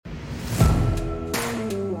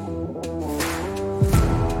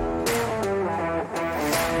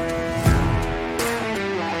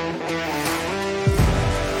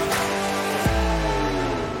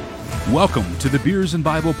Welcome to the Beers and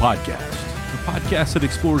Bible Podcast, a podcast that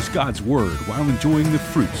explores God's Word while enjoying the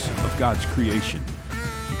fruits of God's creation.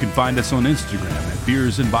 You can find us on Instagram at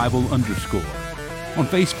beersandbible_, on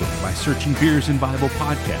Facebook by searching Beers and Bible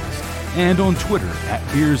Podcast, and on Twitter at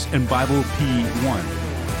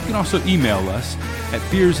beersandbiblepl1. You can also email us at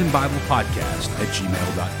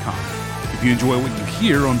beersandbiblepodcast@gmail.com. If you enjoy what you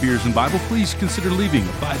hear on Beers and Bible, please consider leaving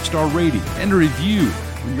a 5-star rating and a review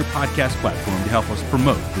on your podcast platform to help us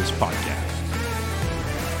promote this podcast.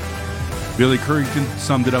 Billy Currington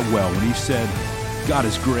summed it up well when he said, God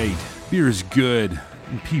is great, beer is good,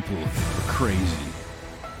 and people are crazy.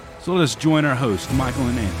 So let us join our hosts, Michael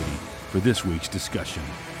and Anthony, for this week's discussion.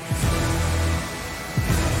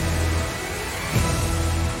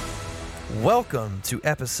 Welcome to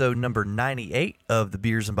episode number 98 of the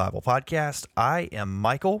Beers and Bible Podcast. I am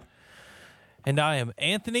Michael. And I am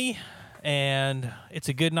Anthony, and it's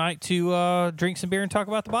a good night to drink some beer and talk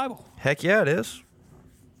about the Bible. Heck yeah, it is.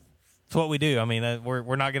 It's what we do. I mean,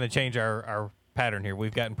 we're not going to change our pattern here.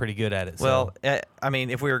 We've gotten pretty good at it. So. Well, I mean,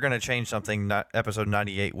 if we were going to change something, episode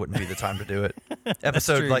 98 wouldn't be the time to do it.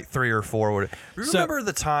 Episode like 3 or 4 would. Remember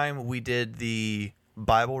the time we did the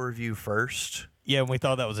Bible review first? Yeah, and we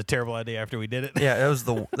thought that was a terrible idea after we did it. Yeah,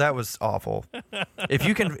 that was awful. If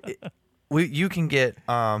you can, you can get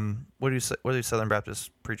what do Southern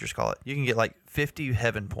Baptist preachers call it? You can get like 50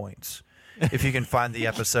 heaven points if you can find the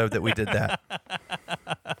episode that we did that.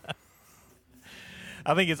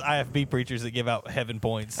 I think it's IFB preachers that give out heaven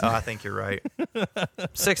points. Oh, I think you're right.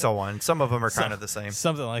 601. Some of them are kind of the same.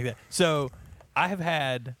 Something like that. So I've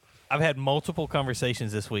had multiple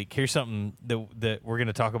conversations this week. Here's something that we're going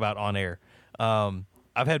to talk about on air.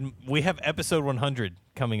 We have episode 100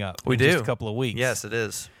 coming up. We in do. Just a couple of weeks. Yes, it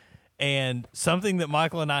is. And something that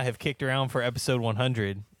Michael and I have kicked around for episode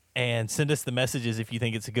 100, and send us the messages if you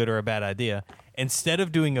think it's a good or a bad idea. Instead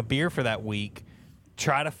of doing a beer for that week,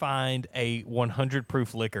 try to find a 100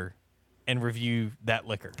 proof liquor and review that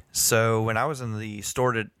liquor. So when I was in the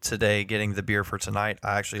store today getting the beer for tonight,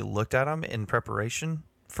 I actually looked at them in preparation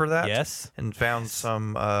for that. Yes. And found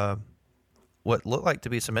some what looked like to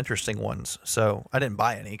be some interesting ones. So I didn't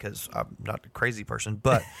buy any because I'm not a crazy person.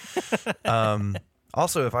 But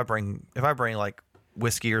also, if I bring like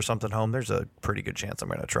whiskey or something home, there's a pretty good chance I'm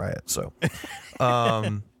going to try it. So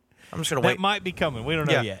I'm just going to wait. That might be coming. We don't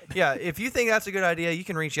know yet. Yeah, if you think that's a good idea, you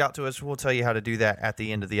can reach out to us. We'll tell you how to do that at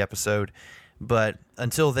the end of the episode. But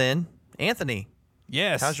until then, Anthony.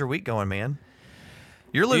 Yes. How's your week going, man?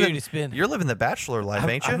 You're living the bachelor life,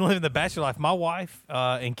 ain't you? I'm living the bachelor life. My wife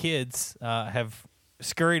and kids have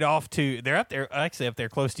scurried off to. They're up there, actually up there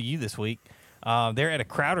close to you this week. They're at a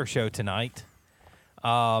Crowder show tonight,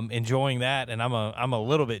 enjoying that, and I'm a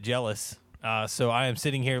little bit jealous. So I am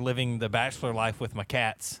sitting here living the bachelor life with my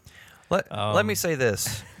cats. Let me say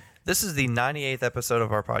this. This is the 98th episode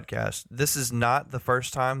of our podcast. This is not the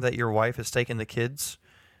first time that your wife has taken the kids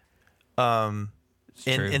in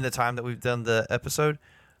the time that we've done the episode.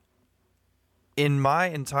 In my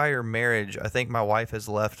entire marriage, I think my wife has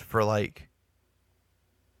left for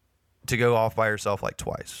to go off by herself like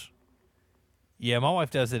twice. Yeah, my wife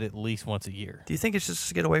does it at least once a year. Do you think it's just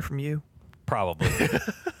to get away from you? Probably.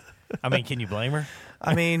 I mean, can you blame her?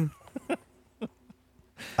 I mean,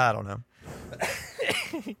 I don't know.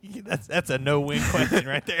 That's a no-win question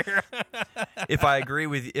right there. If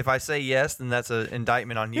I say yes, then that's an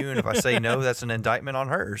indictment on you, and if I say no, that's an indictment on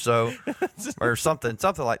her. So, or something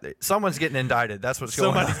like that. Someone's getting indicted. That's what's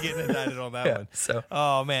going on. Somebody's getting indicted on that one. So,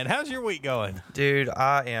 oh man, how's your week going, dude?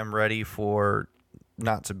 I am ready for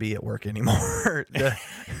not to be at work anymore.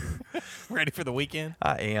 Ready for the weekend?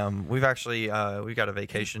 I am. We've actually we've got a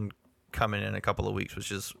vacation coming in a couple of weeks,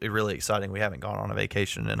 which is really exciting. We haven't gone on a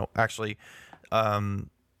vacation, and actually,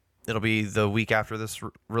 it'll be the week after this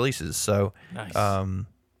releases. So, nice.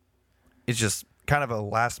 It's just kind of a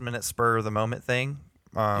last minute spur of the moment thing.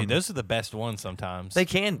 Dude, those are the best ones sometimes. They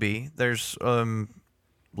can be. There's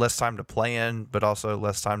less time to plan, but also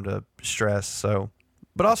less time to stress. So,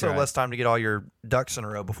 but also right. less time to get all your ducks in a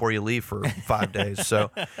row before you leave for 5 days.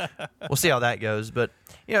 So we'll see how that goes. But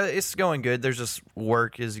it's going good. There's just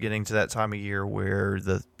work is getting to that time of year where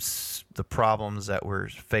the problems that we're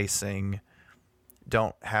facing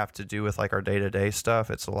don't have to do with like our day-to-day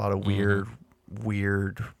stuff. It's a lot of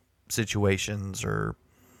weird situations or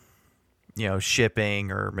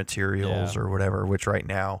shipping or materials or whatever, which right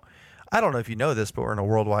now, I don't know if you know this, but we're in a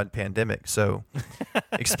worldwide pandemic. So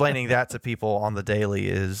explaining that to people on the daily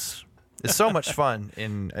is so much fun,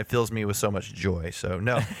 and it fills me with so much joy. So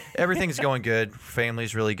no, everything's going good.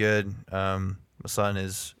 Family's really good. My son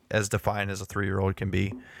is as defiant as a 3-year-old can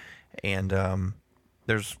be. And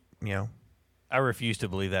there's, I refuse to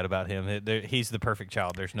believe that about him. He's the perfect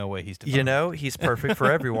child. There's no way he's defined. You know, he's perfect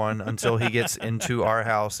for everyone until he gets into our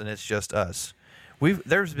house and it's just us.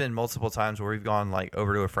 There's been multiple times where we've gone like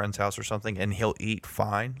over to a friend's house or something, and he'll eat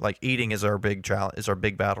fine. Like eating is our big challenge, is our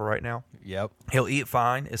big battle right now. Yep. He'll eat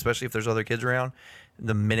fine, especially if there's other kids around.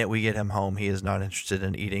 The minute we get him home, he is not interested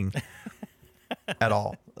in eating at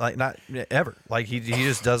all. Like not ever. Like he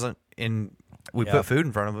just doesn't. We put food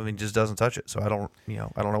in front of him, and he just doesn't touch it. So I don't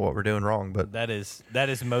know what we're doing wrong. But that is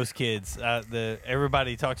most kids.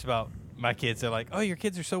 Everybody talks about my kids. They're like, "Oh, your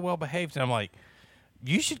kids are so well behaved," and I'm like,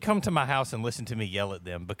 "You should come to my house and listen to me yell at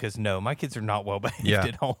them, because no, my kids are not well behaved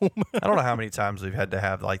at home." I don't know how many times we've had to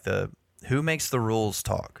have like the who makes the rules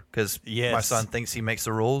talk, because my son thinks he makes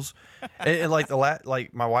the rules. and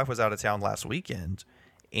like my wife was out of town last weekend,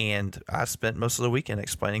 and I spent most of the weekend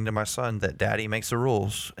explaining to my son that Daddy makes the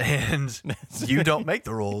rules and you don't make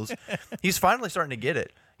the rules. He's finally starting to get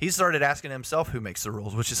it. He started asking himself who makes the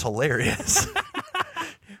rules, which is hilarious.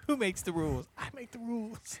 Who makes the rules? I make the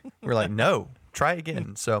rules. We're like, no, try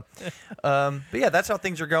again. So, but yeah, that's how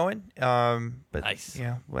things are going. But nice.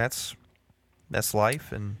 Yeah, that's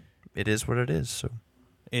life, and it is what it is. So.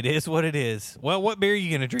 It is what it is. Well, what beer are you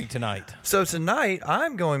going to drink tonight? So tonight,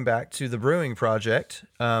 I'm going back to the Brewing Project.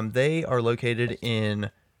 They are located in...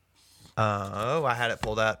 I had it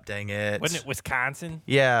pulled up. Dang it. Wasn't it Wisconsin?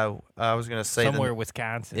 Yeah, I was going to say... Somewhere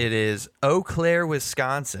Wisconsin. It is Eau Claire,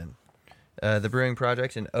 Wisconsin. The Brewing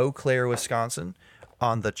Project in Eau Claire, Wisconsin,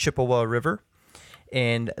 on the Chippewa River.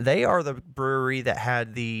 And they are the brewery that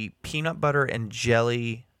had the peanut butter and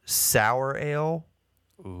jelly sour ale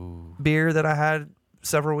beer that I had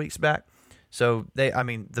several weeks back. So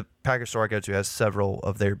the package store I go to has several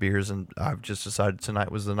of their beers, and I've just decided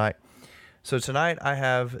tonight was the night. So tonight I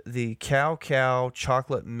have the Cow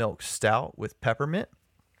Chocolate Milk Stout with peppermint.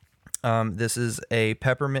 This is a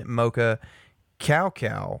peppermint mocha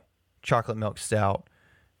Cow chocolate milk stout.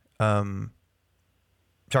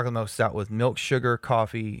 Chocolate milk stout with milk, sugar,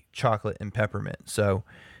 coffee, chocolate, and peppermint. So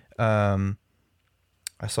I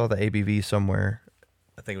saw the ABV somewhere.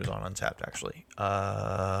 I think it was on Untapped, actually.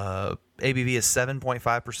 ABV is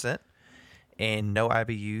 7.5% and no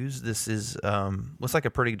IBUs. This is looks like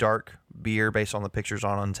a pretty dark beer based on the pictures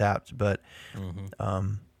on Untapped, but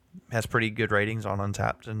has pretty good ratings on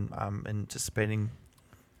Untapped, and I'm anticipating,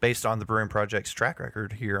 based on the Brewing Project's track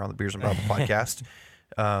record here on the Beers and Bible podcast,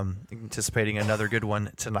 anticipating another good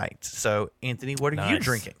one tonight. So, Anthony, what are you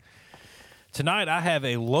drinking? Tonight I have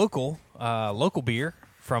a local beer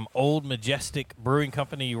from Old Majestic Brewing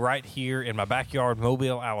Company right here in my backyard,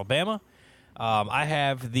 Mobile, Alabama. I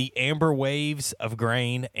have the Amber Waves of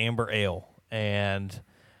Grain Amber Ale, and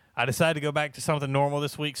I decided to go back to something normal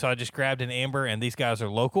this week, so I just grabbed an amber, and these guys are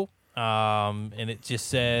local, and it just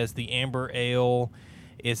says the Amber Ale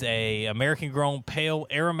is a American-grown pale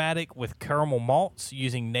aromatic with caramel malts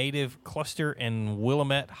using native cluster and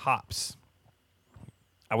Willamette hops.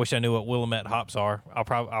 I wish I knew what Willamette hops are. I'll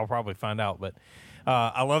probably find out, but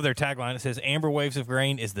I love their tagline. It says, Amber Waves of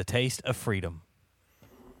Grain is the taste of freedom.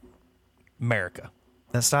 America.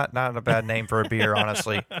 That's not a bad name for a beer,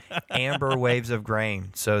 honestly. Amber Waves of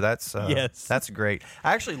Grain. So that's that's great.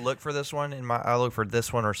 I actually look for this one I look for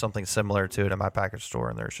this one or something similar to it in my package store,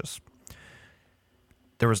 and there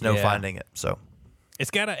was no finding it. So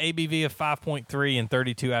it's got an ABV of 5.3 and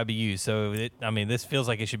 32 IBUs. So this feels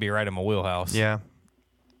like it should be right in my wheelhouse. Yeah,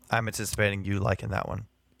 I'm anticipating you liking that one.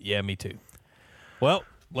 Yeah, me too. Well,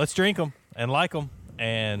 let's drink them and like them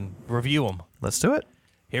and review them. Let's do it.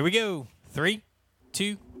 Here we go. 3,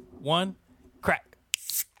 2, 1, crack.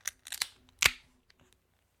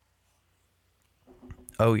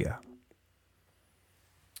 Oh, yeah.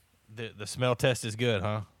 The smell test is good,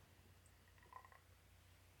 huh?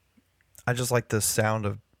 I just like the sound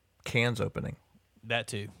of cans opening. That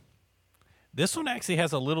too. This one actually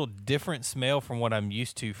has a little different smell from what I'm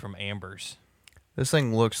used to from ambers. This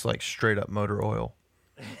thing looks like straight up motor oil.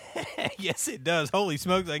 Yes, it does. Holy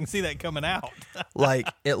smokes, I can see that coming out. Like,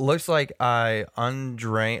 it looks like I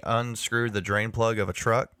unscrewed the drain plug of a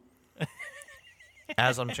truck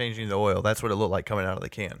as I'm changing the oil. That's what it looked like coming out of the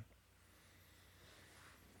can.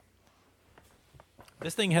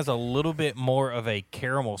 This thing has a little bit more of a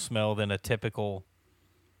caramel smell than the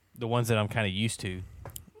ones that I'm kind of used to.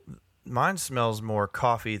 Mine smells more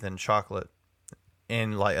coffee than chocolate.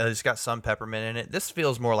 And like it's got some peppermint in it. This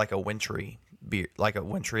feels more like a wintry beer, like a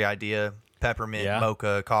wintry idea. Peppermint,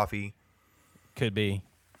 mocha, coffee. Could be.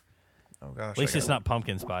 Oh gosh! At least it's not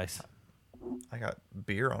pumpkin spice. I got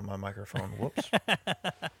beer on my microphone. Whoops.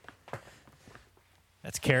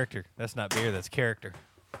 That's character. That's not beer. That's character.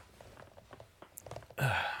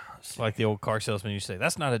 Like the old car salesman used to say,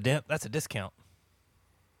 "That's not a dent. That's a discount."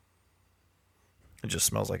 It just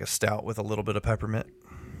smells like a stout with a little bit of peppermint.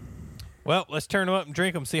 Well, let's turn them up and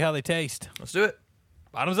drink them, see how they taste. Let's do it.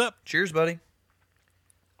 Bottoms up. Cheers, buddy.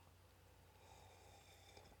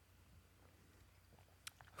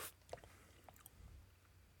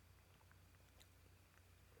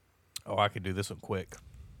 Oh, I could do this one quick.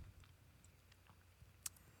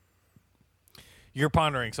 You're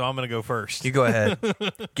pondering, so I'm going to go first. You go ahead.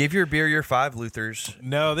 Give your beer your 5 Luthers.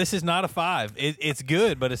 No, this is not a 5. It's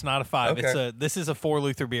good, but it's not a 5. Okay. This is a 4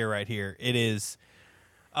 Luther beer right here. It is.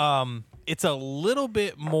 It's a little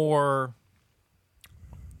bit more,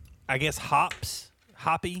 I guess,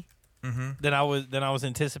 hoppy than I was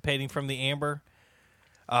anticipating from the amber.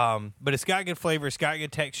 But it's got good flavor. It's got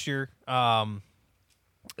good texture.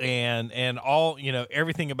 And all,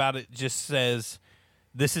 everything about it just says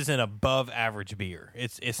this is an above average beer.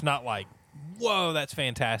 It's not like, whoa, that's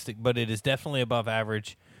fantastic, but it is definitely above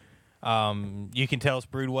average. You can tell it's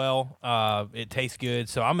brewed well. It tastes good.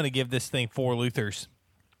 So I'm going to give this thing 4 Luthers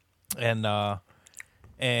and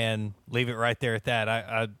leave it right there at that.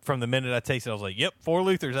 I from the minute I tasted it, I was like, yep, 4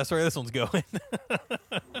 Luthers. That's where this one's going.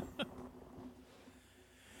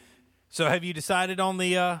 So have you decided on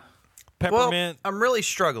the peppermint? Well, I'm really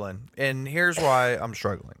struggling, and here's why I'm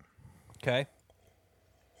struggling. Okay.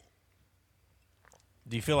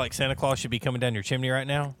 Do you feel like Santa Claus should be coming down your chimney right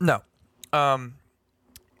now? No.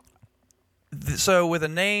 So with a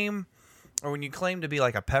name, or when you claim to be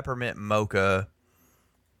like a peppermint mocha,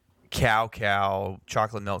 cow,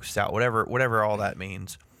 chocolate milk stout, whatever all that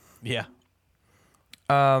means. Yeah.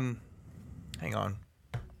 Hang on.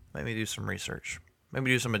 Let me do some research.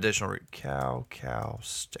 Maybe do some additional cow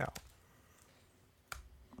stout.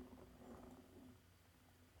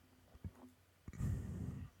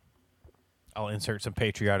 I'll insert some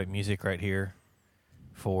patriotic music right here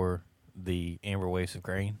for the Amber Waves of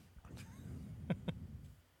Grain.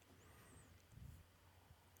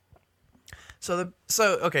 So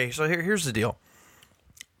here's the deal.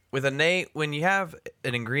 With a name, when you have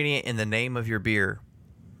an ingredient in the name of your beer,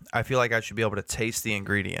 I feel like I should be able to taste the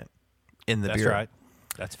ingredient in the beer. That's right.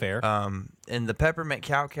 That's fair. And the peppermint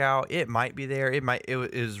cow, it might be there. It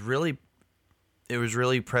was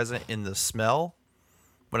really present in the smell.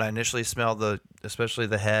 When I initially smelled especially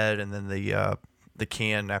the head and then the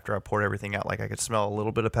can after I poured everything out, like I could smell a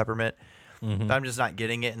little bit of peppermint. Mm-hmm. But I'm just not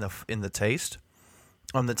getting it in the taste.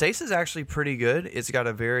 The taste is actually pretty good. It's got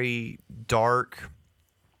a very dark.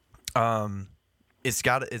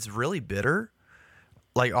 It's really bitter,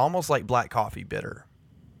 like almost like black coffee bitter.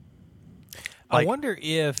 I wonder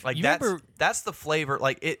if like that's the flavor.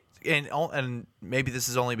 Like it, and maybe this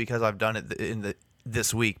is only because I've done it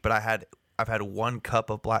this week, but I've had 1 cup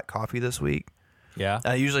of black coffee this week. Yeah.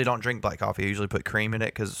 I usually don't drink black coffee. I usually put cream in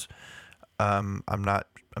it because I'm not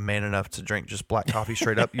a man enough to drink just black coffee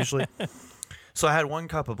straight up usually. So I had 1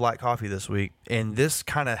 cup of black coffee this week, and this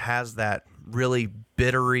kind of has that really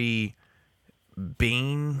bittery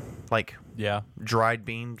bean, like dried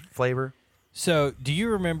bean flavor. So do you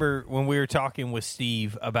remember when we were talking with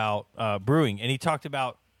Steve about brewing, and he talked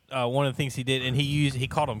about one of the things he did, and he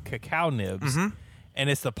called them cacao nibs. Mm-hmm. And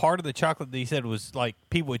it's the part of the chocolate that he said was like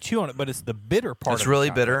people would chew on it, but it's the bitter part. It's of really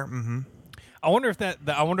the bitter. Mm-hmm. I wonder if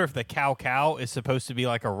the cow is supposed to be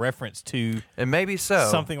like a reference to, and maybe so,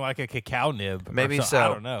 something like a cacao nib. Maybe so. I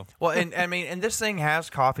don't know. Well, and this thing has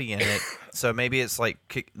coffee in it, so maybe it's like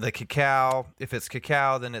the cacao. If it's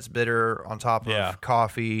cacao, then it's bitter on top of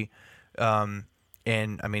coffee. And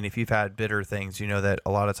I mean, if you've had bitter things, you know that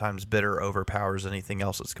a lot of times bitter overpowers anything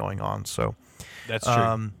else that's going on. So that's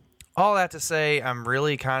true. All that to say, I'm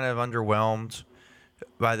really kind of underwhelmed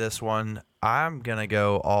by this one. I'm going to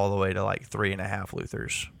go all the way to like 3.5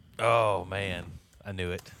 Luthers. Oh, man. I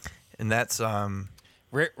knew it. And that's...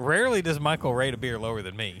 Rarely does Michael rate a beer lower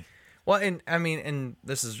than me. Well, and I mean, and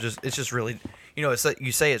this is just... It's just really... it's like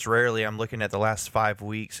you say it's rarely. I'm looking at the last 5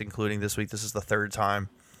 weeks, including this week. This is the 3rd time.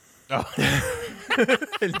 Oh.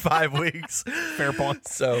 In 5 weeks. Fair point.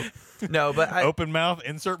 So, no, but... Open mouth,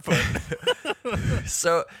 insert foot.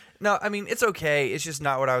 So... No, I mean, it's okay. It's just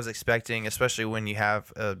not what I was expecting, especially when you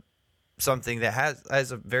have something that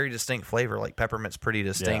has a very distinct flavor. Like peppermint's pretty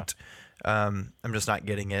distinct. Yeah. I'm just not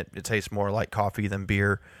getting it. It tastes more like coffee than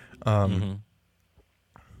beer. Like,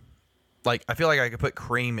 I feel like I could put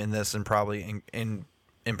cream in this and probably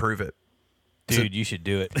improve it. Dude, you should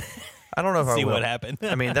do it. I don't know if I will. See what happened.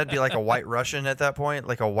 I mean, that'd be like a white Russian at that point,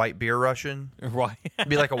 like a white beer Russian. Right. It'd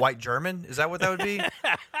be like a white German. Is that what that would be?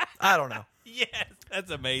 I don't know. Yes,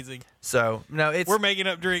 that's amazing. So, no, we're making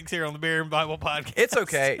up drinks here on the Beer and Bible Podcast. It's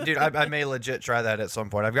okay. Dude, I may legit try that at some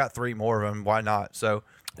point. I've got 3 more of them. Why not? So,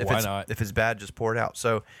 Why not? If it's bad, just pour it out.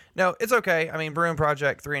 So no, it's okay. I mean, Brewing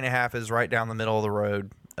Project 3.5 is right down the middle of the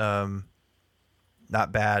road.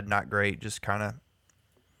 Not bad, not great, just kind of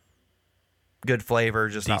good flavor.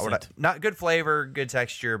 Just Decent. not good flavor, good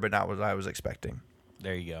texture, but not what I was expecting.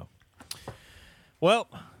 There you go. Well,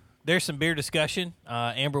 there's some beer discussion.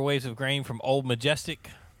 Amber Waves of Grain from Old Majestic,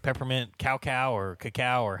 Peppermint Cow or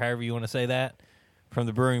Cacao or however you want to say that, from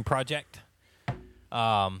the Brewing Project.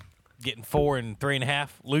 Getting 4 and 3.5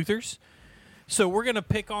 Luthers. So we're going to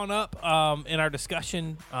pick on up in our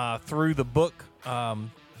discussion through the book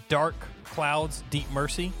Dark Clouds, Deep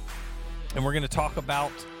Mercy. And we're going to talk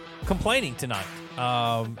about complaining tonight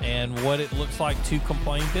and what it looks like to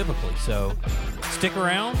complain biblically. So stick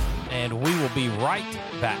around, and we will be right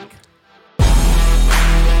back.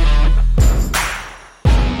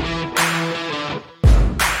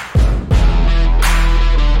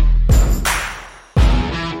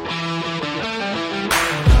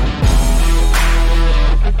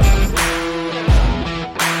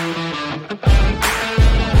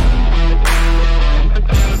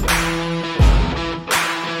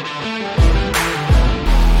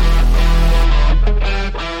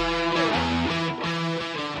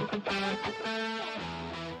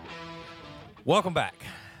 Welcome back.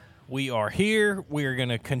 We are here. We are going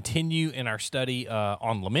to continue in our study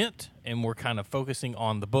on lament, and we're kind of focusing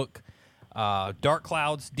on the book Dark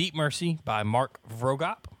Clouds, Deep Mercy by Mark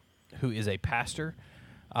Vroegop, who is a pastor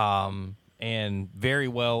and very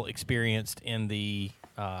well experienced in the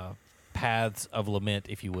paths of lament,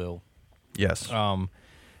 if you will. Yes.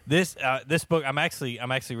 This book, I'm actually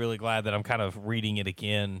really glad that I'm kind of reading it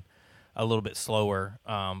again a little bit slower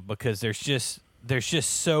because there's just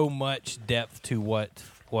so much depth to what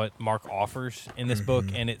Mark offers in this book,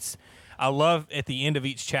 and I love at the end of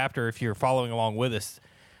each chapter, if you're following along with us,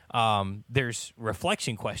 there's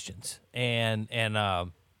reflection questions, and I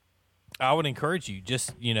would encourage you,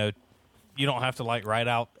 just you don't have to like write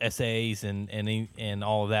out essays and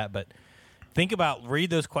all of that, but read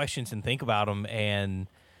those questions and think about them, and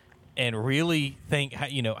really think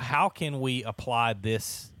how can we apply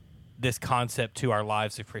this concept to our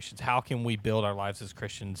lives as Christians? How can we build our lives as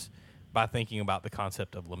Christians by thinking about the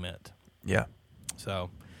concept of lament? Yeah. So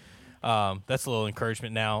that's a little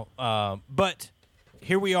encouragement now. But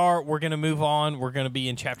here we are. We're going to move on. We're going to be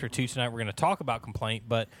in chapter 2 tonight. We're going to talk about complaint.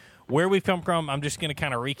 But where we've come from, I'm just going to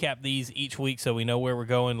kind of recap these each week so we know where we're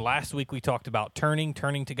going. Last week we talked about turning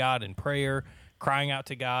to God in prayer, crying out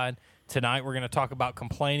to God. Tonight we're going to talk about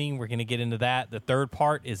complaining. We're going to get into that. The third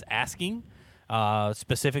part is asking.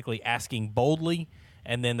 Specifically asking boldly,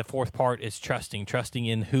 and then the fourth part is trusting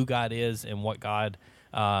in who God is and what God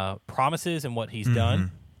promises and what He's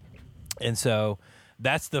done. And so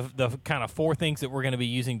that's the kind of 4 things that we're going to be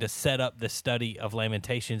using to set up the study of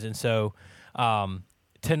Lamentations. And so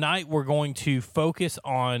tonight we're going to focus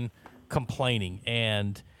on complaining.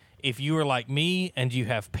 And if you are like me and you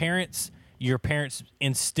have parents, your parents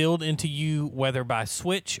instilled into you, whether by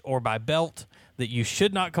switch or by belt, that you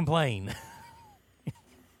should not complain.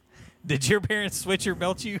 Did your parents switch or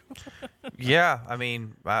belt you? Yeah, I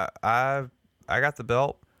mean, I got the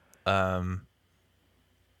belt. I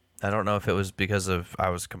don't know if it was because of I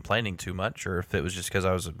was complaining too much, or if it was just because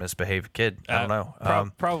I was a misbehaved kid. I don't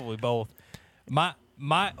know. Probably both.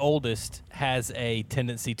 My oldest has a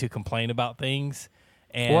tendency to complain about things.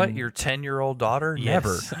 And what? Your 10-year-old daughter? Yes,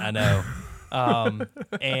 Never. I know.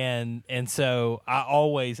 And so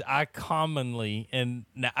I commonly, and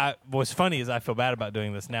what's funny is I feel bad about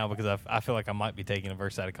doing this now because I feel like I might be taking a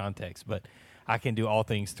verse out of context, but I can do all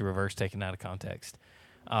things through a verse taken out of context.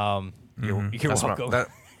 You're welcome.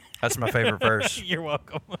 That's my favorite verse. You're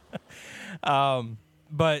welcome.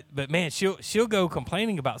 But man, she'll go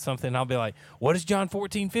complaining about something, and I'll be like, what does John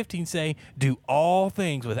 14:15 say? Do all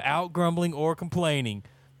things without grumbling or complaining.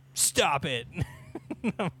 Stop it.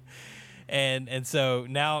 And so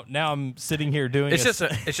now I'm sitting here doing. It's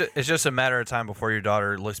just a matter of time before your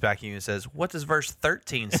daughter looks back at you and says, "What does verse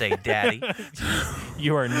 13 say, Daddy?"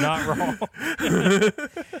 You are not wrong.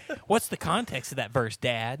 What's the context of that verse,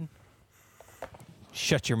 Dad?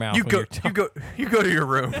 Shut your mouth. You go to your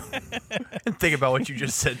room and think about what you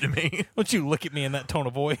just said to me. Don't you look at me in that tone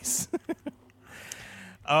of voice.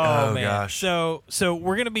 Oh man. Gosh. So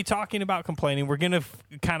we're going to be talking about complaining. We're going to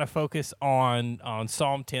kind of focus on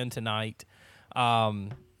Psalm 10 tonight,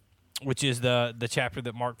 which is the chapter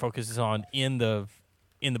that Mark focuses on in the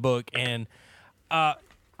book, and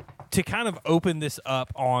to kind of open this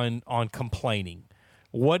up on complaining.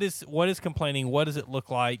 What is complaining? What does it look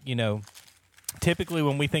like? Typically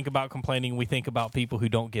when we think about complaining, we think about people who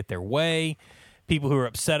don't get their way, people who are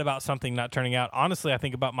upset about something not turning out. Honestly, I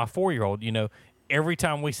think about my 4-year-old. every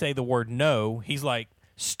time we say the word no, he's like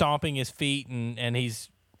stomping his feet and he's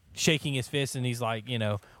shaking his fist, and he's like,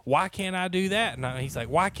 why can't I do that? And he's like,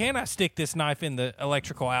 why can't I stick this knife in the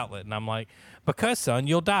electrical outlet? And I'm like, because, son,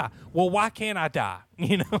 you'll die. Well, why can't I die?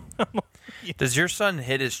 Does your son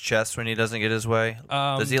hit his chest when he doesn't get his way?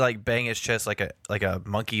 Does he like bang his chest like a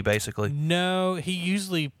monkey, basically? No, he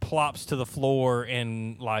usually plops to the floor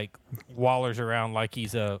and like wallers around like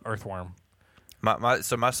he's a earthworm.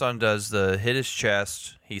 So my son does the hit his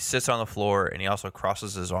chest. He sits on the floor and he also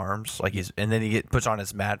crosses his arms and then he puts on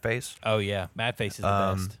his mad face. Oh yeah, mad face is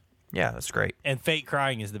the best. Yeah, that's great. And fake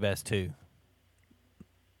crying is the best too.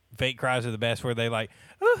 Fake cries are the best, where they like,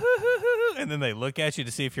 and then they look at you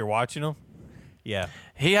to see if you're watching them. Yeah,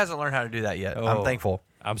 he hasn't learned how to do that yet. I'm thankful.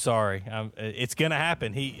 I'm sorry. It's gonna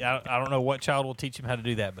happen. I don't know what child will teach him how to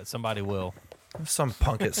do that, but somebody will. Some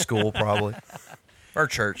punk at school probably, or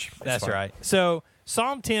church. That's right. So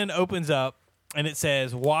Psalm 10 opens up and it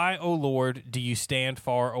says, "Why, O Lord, do you stand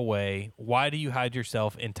far away? Why do you hide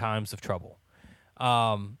yourself in times of trouble?"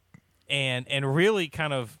 And really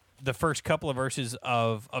kind of the first couple of verses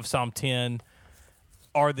of Psalm 10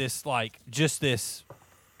 are this this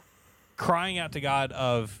crying out to God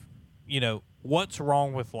of, what's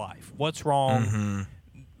wrong with life? What's wrong?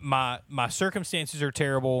 Mm-hmm. My circumstances are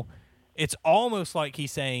terrible. It's almost like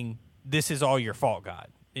he's saying, this is all your fault, God.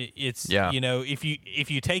 It's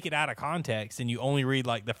if you take it out of context and you only read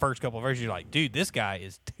like the first couple of verses, you're like, dude, this guy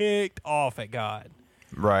is ticked off at God.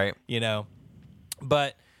 Right.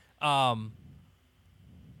 But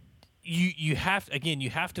you have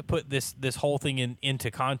to put this whole thing into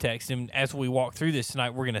context, and as we walk through this tonight,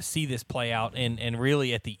 we're going to see this play out, and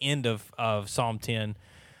really at the end of Psalm 10,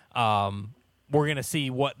 we're going to see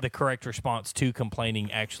what the correct response to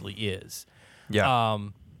complaining actually is. Yeah.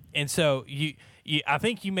 And so I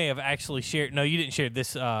think you may have actually shared. No, you didn't share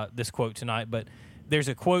this quote tonight, but there's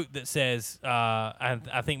a quote that says,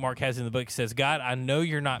 I think Mark has in the book. It says, "God, I know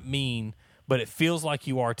you're not mean, but it feels like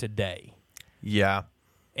you are today." Yeah.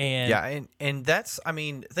 And and that's,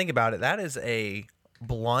 think about it. That is a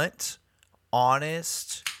blunt,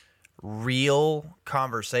 honest, real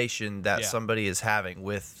conversation that somebody is having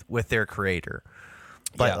with their creator.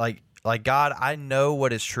 Like God, I know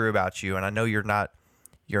what is true about you, and I know your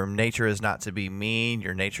nature is not to be mean,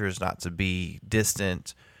 your nature is not to be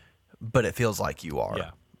distant, but it feels like you are.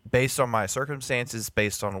 Yeah. Based on my circumstances,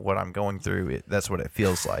 based on what I'm going through, that's what it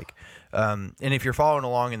feels like. And if you're following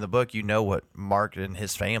along in the book, you know what Mark and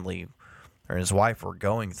his family or his wife were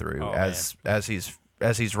going through as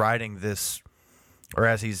he's writing this, or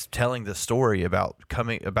as he's telling the story about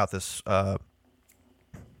this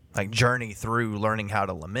journey through learning how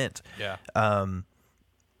to lament. Yeah.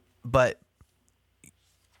 But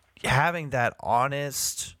having that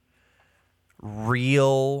honest,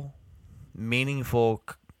 real, meaningful,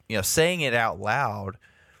 saying it out loud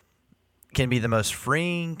can be the most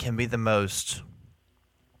freeing, can be the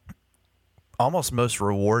almost most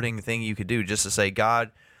rewarding thing you could do, just to say,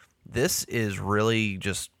 God, this is really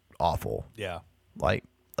just awful. Yeah. Like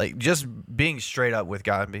just being straight up with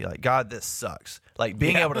God and be like, God, this sucks. Like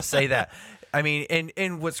being able to say that.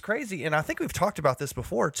 And what's crazy, and I think we've talked about this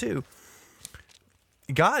before too,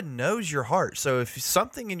 God knows your heart. So if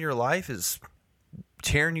something in your life is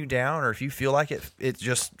tearing you down, or if you feel like it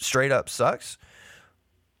just straight up sucks,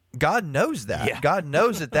 God knows that. Yeah. God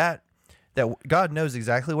knows that God knows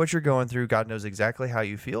exactly what you're going through. God knows exactly how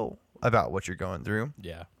you feel about what you're going through.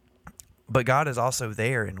 Yeah. But God is also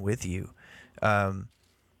there and with you. And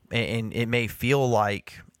it may feel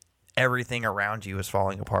like everything around you is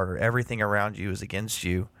falling apart, or everything around you is against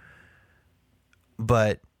you.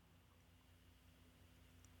 But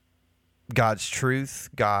God's truth,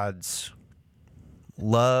 God's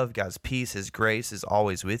love, God's peace, His grace is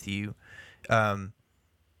always with you.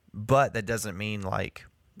 But that doesn't mean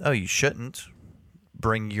you shouldn't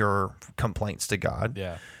bring your complaints to God.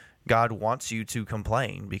 Yeah. God wants you to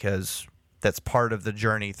complain because that's part of the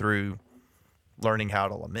journey through learning how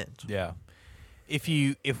to lament. Yeah. If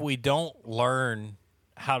we don't learn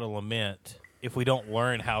how to lament, if we don't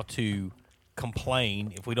learn how to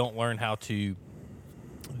complain, if we don't learn how to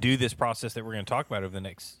do this process that we're going to talk about over the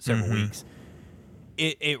next several weeks,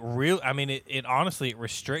 it honestly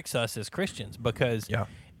restricts us as Christians, because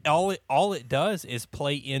all it does is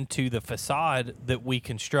play into the facade that we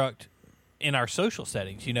construct in our social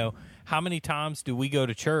settings. How many times do we go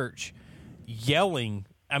to church yelling?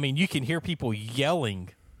 You can hear people yelling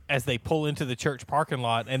as they pull into the church parking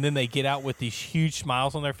lot, and then they get out with these huge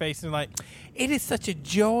smiles on their face and like, "It is such a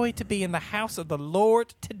joy to be in the house of the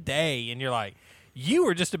Lord today." And you're like, you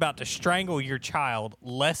were just about to strangle your child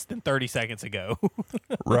less than 30 seconds ago.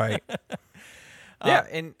 Right. Yeah,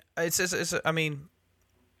 and I mean,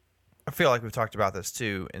 I feel like we've talked about this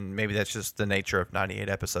too, and maybe that's just the nature of 98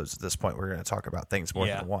 episodes at this point. We're going to talk about things more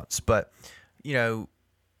than once. But,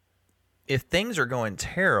 if things are going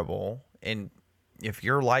terrible and if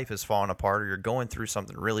your life is falling apart or you're going through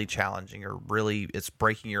something really challenging or really it's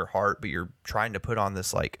breaking your heart, but you're trying to put on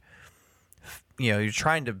this, like, you're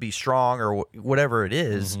trying to be strong or whatever it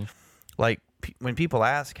is, like when people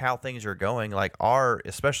ask how things are going, like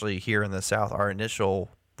especially here in the South, our initial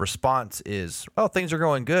response is, oh, things are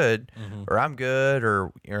going good, or I'm good,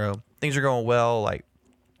 or, things are going well. Like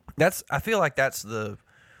I feel like that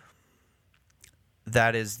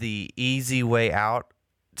is the easy way out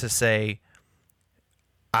to say,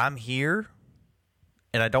 I'm here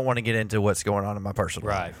and I don't want to get into what's going on in my personal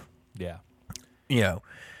life. Yeah.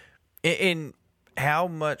 And how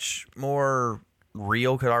much more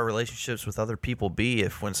real could our relationships with other people be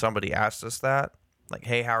if when somebody asked us that, like,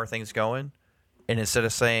 hey, how are things going? And instead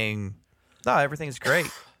of saying, no, everything's great.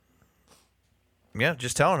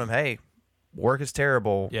 Just telling them, hey, work is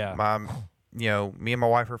terrible. Yeah. Me and my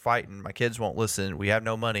wife are fighting. My kids won't listen. We have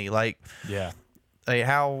no money. Like, yeah.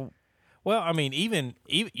 How... Well, I mean, even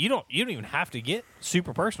you don't even have to get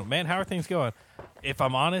super personal, man. How are things going? If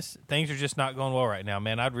I'm honest, things are just not going well right now,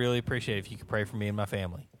 man. I'd really appreciate if you could pray for me and my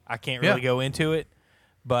family. I can't really go into it,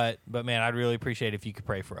 but man, I'd really appreciate if you could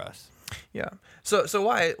pray for us. Yeah. So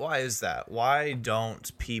why is that? Why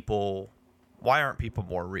aren't people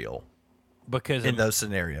more real? Because in those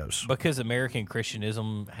scenarios, because American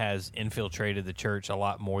Christianism has infiltrated the church a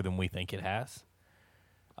lot more than we think it has.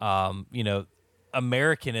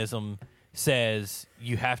 Americanism says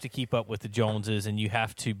you have to keep up with the Joneses and you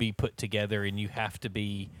have to be put together and you have to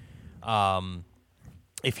be,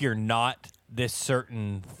 if you're not this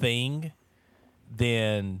certain thing,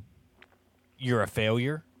 then you're a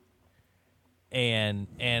failure. And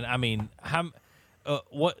I mean,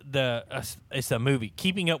 it's a movie.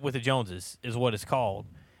 Keeping Up with the Joneses is what it's called,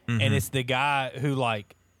 and it's the guy who,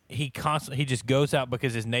 like, he just goes out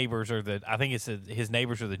because his neighbors are his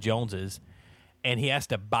neighbors are the Joneses. And he has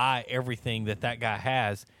to buy everything that guy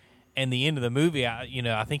has. And the end of the movie,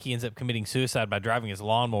 I think he ends up committing suicide by driving his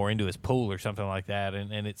lawnmower into his pool or something like that.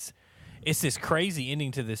 And it's this crazy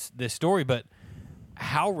ending to this story. But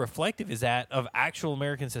how reflective is that of actual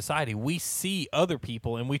American society? We see other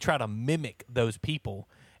people and we try to mimic those people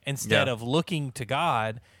instead of looking to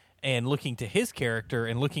God and looking to His character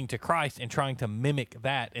and looking to Christ and trying to mimic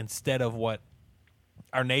that instead of what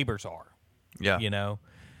our neighbors are. Yeah.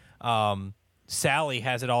 Sally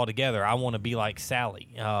has it all together. I want to be like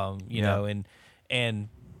Sally, know, and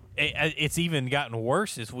it's even gotten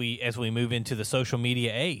worse as we move into the social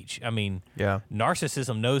media age. I mean,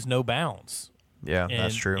 narcissism knows no bounds. Yeah,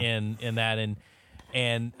 that's true. And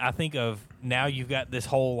I think of now you've got this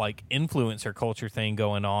whole, like, influencer culture thing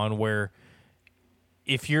going on where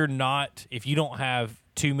if you don't have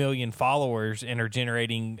 2 million followers and are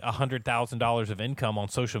generating $100,000 of income on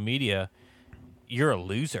social media, you're a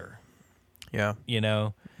loser. Yeah.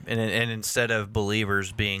 And instead of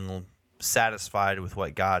believers being satisfied with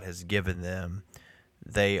what God has given them,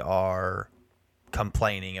 they are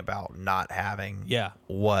complaining about not having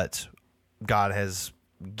what God has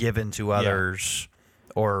given to others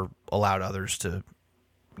or allowed others to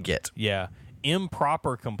get. Yeah.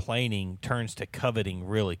 Improper complaining turns to coveting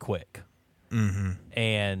really quick. Mm-hmm.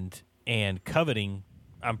 And coveting,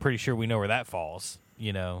 I'm pretty sure we know where that falls,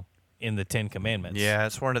 in the 10 Commandments. Yeah,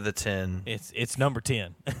 it's one of the 10. It's number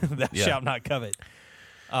 10. Thou shalt not covet.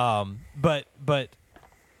 But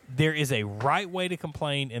there is a right way to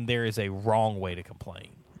complain and there is a wrong way to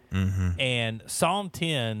complain. Mm-hmm. And Psalm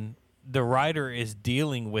 10, the writer is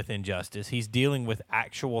dealing with injustice. He's dealing with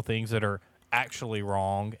actual things that are actually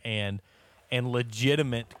wrong and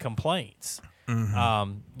legitimate complaints.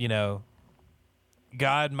 Mm-hmm.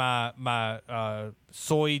 God, my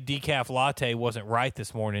soy decaf latte wasn't right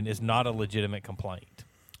this morning is not a legitimate complaint.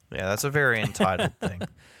 Yeah, that's a very entitled thing.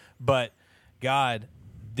 But, God,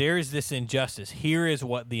 there is this injustice. Here is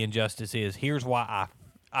what the injustice is. Here's why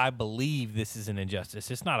I believe this is an injustice.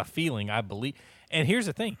 It's not a feeling. I believe. And here's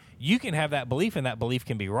the thing. You can have that belief, and that belief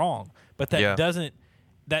can be wrong. But that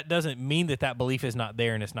doesn't mean that belief is not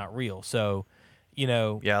there and it's not real. So,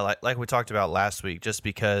 Yeah, like we talked about last week, just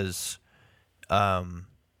because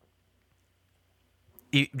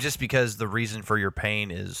the reason for your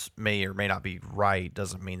pain may or may not be right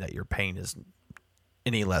doesn't mean that your pain is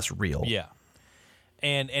any less real. Yeah.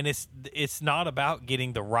 And it's not about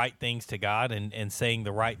getting the right things to God and saying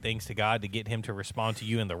the right things to God to get Him to respond to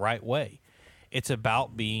you in the right way. It's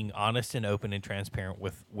about being honest and open and transparent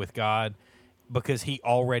with God because He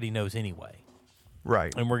already knows anyway.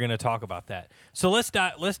 Right. And we're going to talk about that. So let's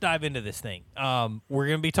dive into this thing. We're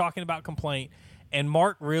going to be talking about complaint, and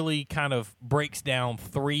Mark really kind of breaks down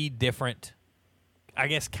 3 different, I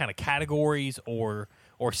guess, kind of categories or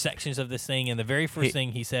sections of this thing. And the very first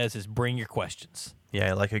thing he says is bring your questions.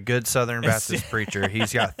 Yeah, like a good Southern Baptist preacher,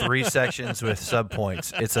 he's got 3 sections with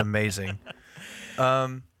subpoints. It's amazing.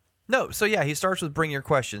 He starts with bring your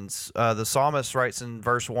questions. The psalmist writes in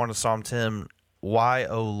verse 1 of Psalm 10, "Why,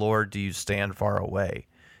 O Lord, do you stand far away?"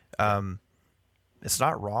 It's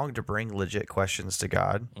not wrong to bring legit questions to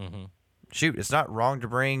God. Mm-hmm. Shoot, it's not wrong to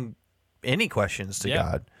bring any questions to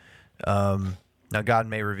God. Now, God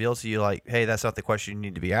may reveal to you, like, hey, that's not the question you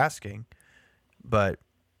need to be asking. But,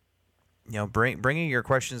 bringing your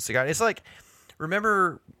questions to God. It's like,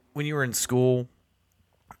 remember when you were in school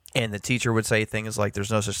and the teacher would say things like,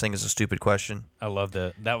 there's no such thing as a stupid question? I love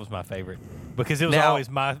that. That was my favorite. Because it was always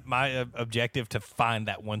my objective to find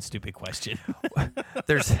that one stupid question.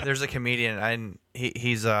 There's a comedian, and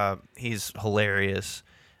he's hilarious,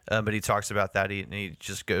 but he talks about that, and he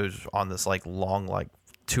just goes on this like long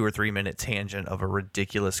 2 or 3 minute tangent of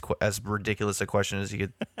as ridiculous a question as he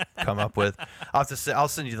could come up with. I'll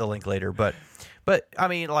send you the link later, but I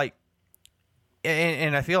mean, like,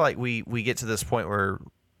 and I feel like we get to this point where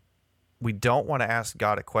we don't want to ask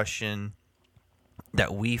God a question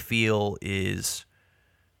that we feel is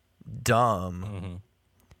dumb. Mm-hmm.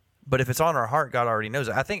 But if it's on our heart, God already knows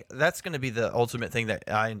it. I think that's going to be the ultimate thing that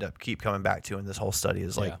I end up keep coming back to in this whole study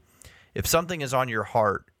is like, if something is on your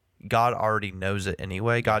heart, God already knows it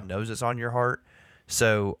anyway. God knows it's on your heart.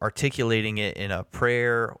 So articulating it in a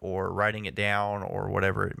prayer or writing it down or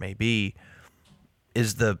whatever it may be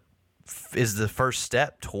is the first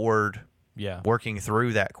step toward working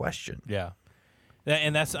through that question. Yeah.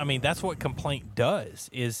 And that's what complaint does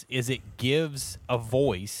is it gives a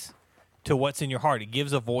voice to what's in your heart. It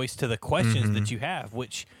gives a voice to the questions that you have,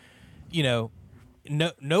 which,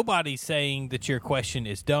 nobody's saying that your question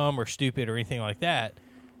is dumb or stupid or anything like that.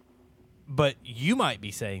 But you might be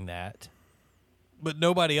saying that, but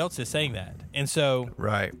nobody else is saying that. And so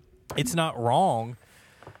it's not wrong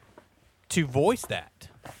to voice that.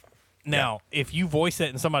 Now, if you voice that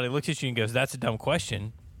and somebody looks at you and goes, that's a dumb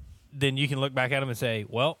question, then you can look back at them and say,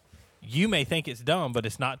 well, you may think it's dumb, but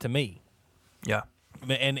it's not to me. Yeah.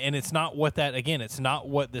 And it's not what that, again, it's not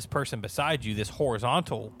what this person beside you, this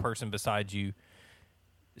horizontal person beside you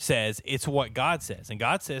says. It's what God says. And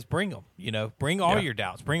God says, bring them, bring all your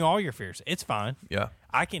doubts, bring all your fears. It's fine. Yeah.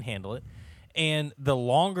 I can handle it. And the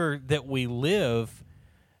longer that we live,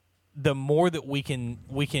 the more that we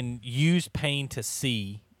can use pain to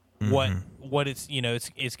see what it's,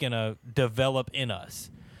 it's going to develop in us.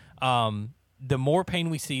 The more pain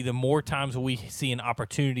we see, the more times we see an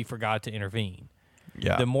opportunity for God to intervene.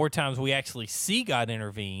 Yeah. The more times we actually see God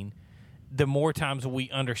intervene, the more times we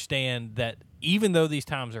understand that even though these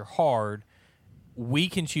times are hard, we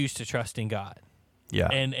can choose to trust in God. Yeah.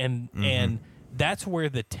 And that's where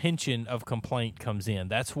the tension of complaint comes in.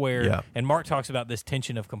 That's where and Mark talks about this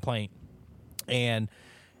tension of complaint. And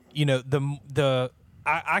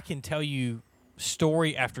I can tell you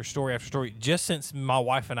story after story after story just since my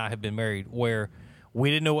wife and I have been married where we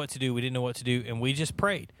didn't know what to do, and we just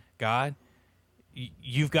prayed, God,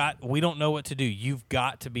 we don't know what to do. You've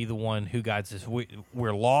got to be the one who guides us.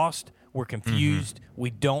 We're lost. We're confused. We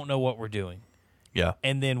don't know what we're doing. Yeah.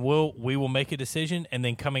 And then we will make a decision, and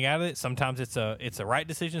then coming out of it, sometimes it's a right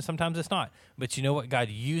decision, sometimes it's not. But you know what? God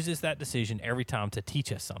uses that decision every time to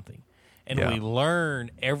teach us something. And we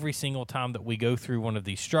learn every single time that we go through one of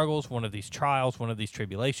these struggles, one of these trials, one of these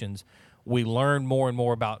tribulations, we learn more and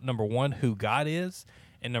more about, number one, who God is,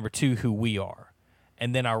 and number two, who we are.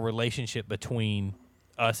 And then our relationship between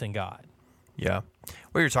us and God. Yeah.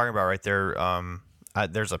 What you're talking about right there,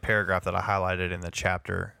 there's a paragraph that I highlighted in the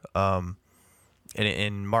chapter. And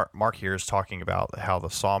Mark here is talking about how the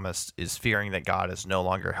psalmist is fearing that God is no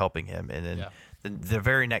longer helping him. And then the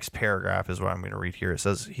very next paragraph is what I'm going to read here. It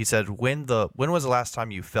says, he said, when was the last time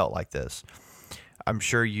you felt like this? I'm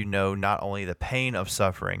sure you know not only the pain of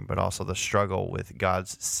suffering, but also the struggle with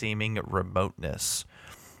God's seeming remoteness.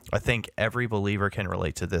 I think every believer can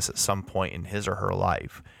relate to this at some point in his or her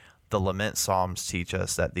life. The lament psalms teach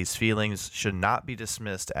us that these feelings should not be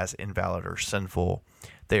dismissed as invalid or sinful.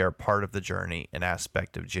 They are part of the journey, an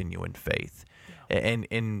aspect of genuine faith. Yeah.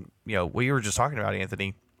 And we were just talking about,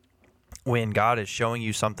 Anthony, when God is showing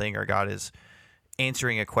you something or God is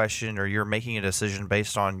answering a question or you're making a decision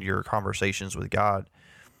based on your conversations with God,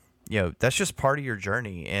 that's just part of your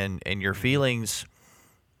journey. And your feelings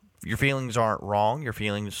aren't wrong. Your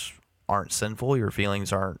feelings aren't sinful. Your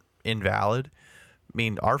feelings aren't invalid. I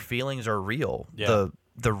mean, our feelings are real. Yeah.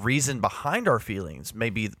 the reason behind our feelings,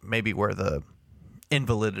 maybe where the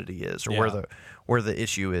invalidity is, or where the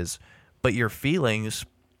issue is, but your feelings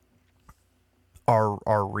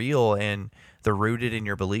are real, and they're rooted in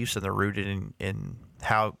your beliefs, and they're rooted in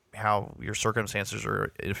how your circumstances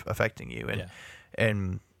are affecting you,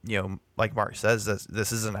 and like Mark says,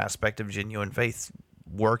 this is an aspect of genuine faith,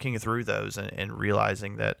 working through those and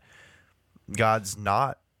realizing that God's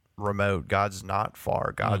not remote, God's not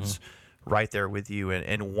far, God's right there with you,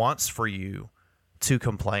 and wants for you to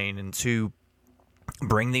complain and to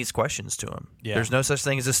bring these questions to him. Yeah. There's no such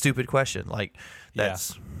thing as a stupid question. Like that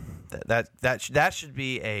should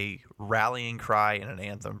be a rallying cry and an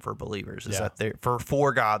anthem for believers. Is that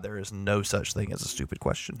for God there is no such thing as a stupid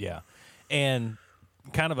question. Yeah, and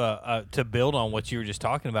kind of to build on what you were just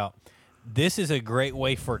talking about, this is a great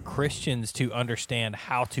way for Christians to understand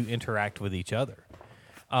how to interact with each other.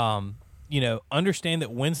 Understand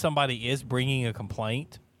that when somebody is bringing a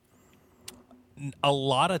complaint, a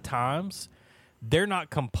lot of times they're not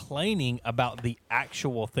complaining about the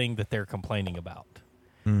actual thing that they're complaining about.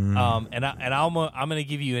 Mm-hmm. I'm going to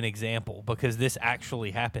give you an example, because this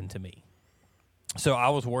actually happened to me. So I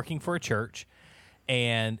was working for a church,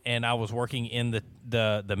 and I was working in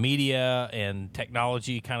the media and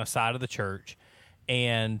technology kind of side of the church,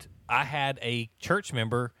 and I had a church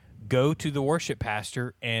member go to the worship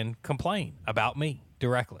pastor and complain about me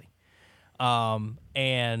directly. The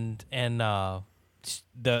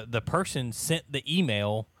person sent the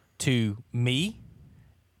email to me,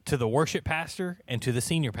 to the worship pastor, and to the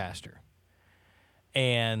senior pastor.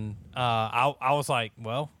 And I was like,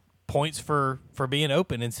 well, points for being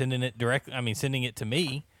open and sending it sending it to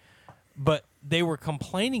me. But they were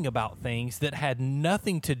complaining about things that had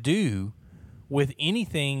nothing to do with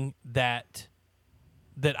anything that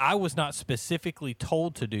I was not specifically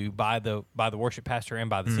told to do by the worship pastor and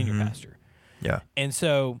by the senior pastor. Yeah. And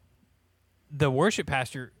so the worship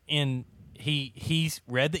pastor, he's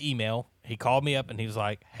read the email. He called me up and he was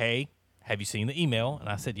like, "Hey, have you seen the email?" And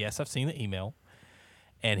I said, "Yes, I've seen the email."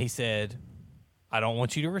 And he said, "I don't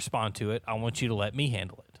want you to respond to it. I want you to let me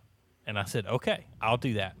handle it." And I said, "Okay, I'll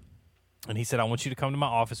do that." And he said, "I want you to come to my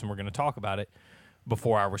office and we're going to talk about it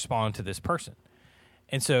before I respond to this person."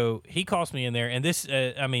 And so he calls me in there, and this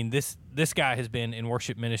guy has been in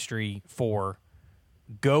worship ministry for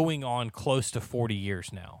going on close to 40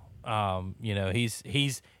 years now. He's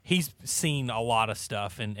seen a lot of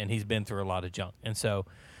stuff, and he's been through a lot of junk. And so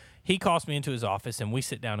he calls me into his office, and we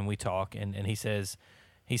sit down and we talk, and he says,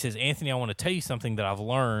 "Anthony, I want to tell you something that I've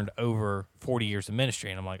learned over 40 years of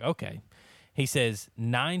ministry." And I'm like, "Okay." He says,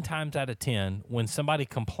 9 times out of 10, when somebody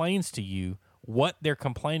complains to you, what they're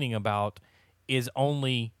complaining about is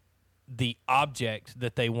only the object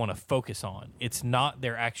that they want to focus on. It's not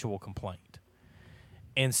their actual complaint.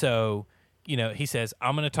 And so, he says,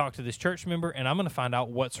 "I'm going to talk to this church member, and I'm going to find out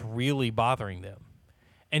what's really bothering them."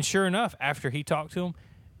 And sure enough, after he talked to him,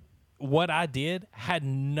 what I did had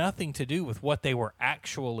nothing to do with what they were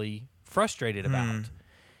actually frustrated about.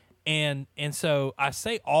 And so I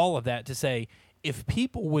say all of that to say, if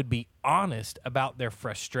people would be honest about their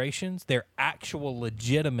frustrations, their actual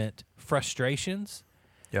legitimate frustrations,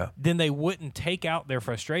 then they wouldn't take out their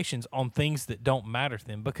frustrations on things that don't matter to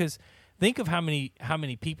them. Because think of how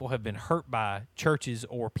many people have been hurt by churches,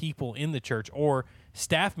 or people in the church, or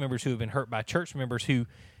staff members who have been hurt by church members who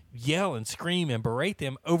yell and scream and berate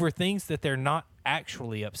them over things that they're not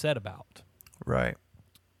actually upset about. Right.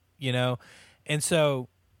 And so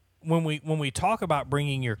when we talk about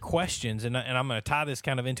bringing your questions, and I'm going to tie this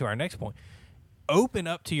kind of into our next point, open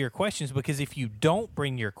up to your questions, because if you don't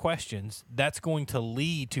bring your questions, that's going to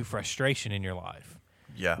lead to frustration in your life.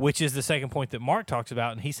 Yeah. Which is the second point that Mark talks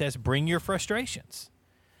about, and he says, bring your frustrations.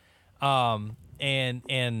 And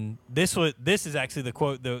this is actually the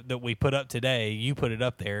quote that we put up today. You put it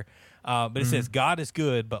up there. But it says, "God is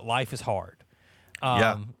good, but life is hard."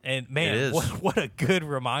 And man, what a good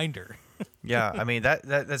reminder. Yeah, I mean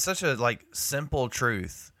that's such a simple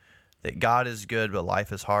truth, that God is good but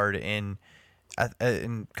life is hard, and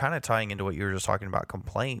kind of tying into what you were just talking about,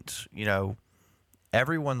 complaints.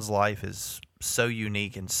 Everyone's life is so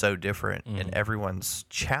unique and so different, and everyone's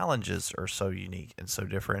challenges are so unique and so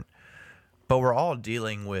different. But we're all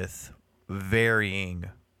dealing with varying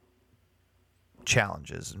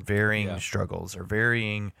challenges and varying struggles, or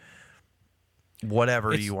varying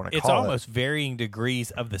whatever you want to call it. It's almost varying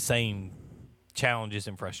degrees of the same challenges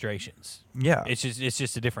and frustrations. Yeah. It's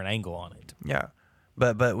just a different angle on it. Yeah.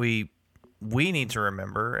 But we need to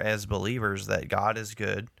remember as believers that God is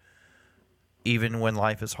good even when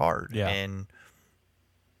life is hard. Yeah. And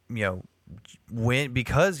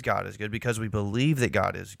because God is good, because we believe that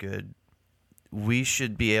God is good, we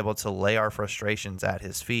should be able to lay our frustrations at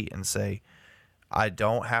his feet and say, I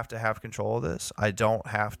don't have to have control of this. I don't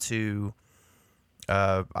have to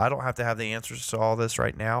have the answers to all this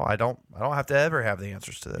right now. I don't have to ever have the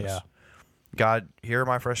answers to this. Yeah. God, here are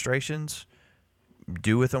my frustrations.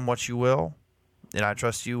 Do with them what you will, and I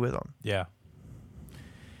trust you with them. Yeah.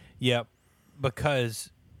 Yep. Because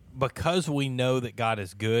we know that God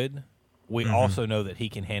is good, we also know that he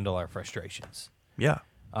can handle our frustrations. Yeah.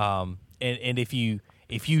 And if you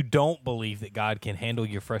don't believe that God can handle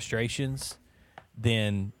your frustrations,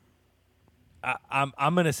 then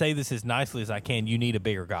I'm going to say this as nicely as I can. You need a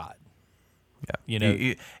bigger God. Yeah. You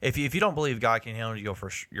know, if you don't believe God can handle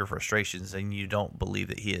your frustrations, then you don't believe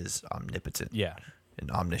that he is omnipotent. Yeah.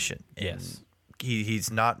 And omniscient. And Yes. He's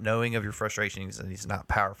not knowing of your frustrations, and he's not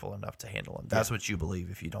powerful enough to handle them. That's what you believe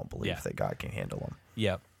if you don't believe that God can handle them.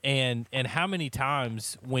 Yep. And how many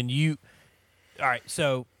times when you all right,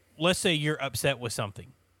 so let's say you're upset with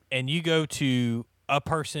something and you go to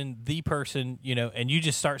the person, you know, and you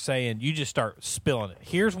just start spilling it.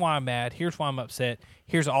 Here's why I'm mad. Here's why I'm upset.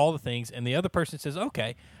 Here's all the things. And the other person says,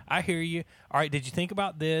 okay, I hear you. All right. Did you think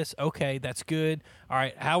about this? Okay. That's good. All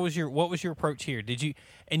right. What was your approach here?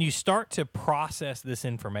 And you start to process this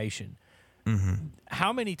information. Mm-hmm.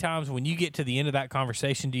 How many times when you get to the end of that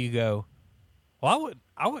conversation, do you go, well,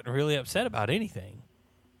 I wasn't really upset about anything.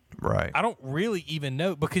 Right. I don't really even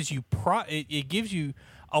know, because it gives you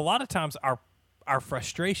a lot of times our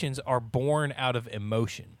frustrations are born out of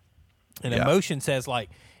emotion. And emotion says, like,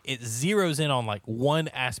 it zeroes in on like one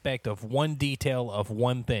aspect of one detail of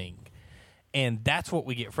one thing. And that's what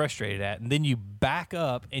we get frustrated at. And then you back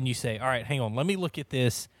up and you say, all right, hang on, let me look at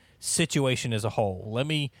this situation as a whole. Let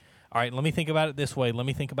me think about it this way. Let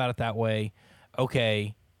me think about it that way.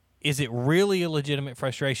 Okay, is it really a legitimate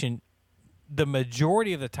frustration? The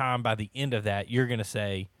majority of the time, by the end of that, you're going to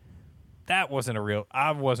say, I wasn't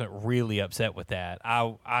really upset with that.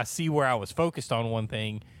 I see where I was focused on one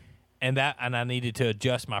thing, and I needed to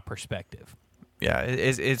adjust my perspective. Yeah,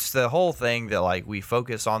 it's the whole thing that, like, we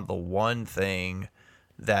focus on the one thing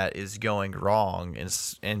that is going wrong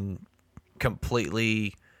and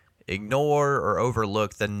completely ignore or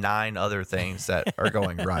overlook the 9 other things that are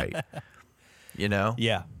going right. You know?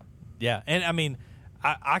 Yeah. Yeah. And I mean,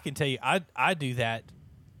 I can tell you, I do that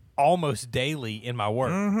almost daily in my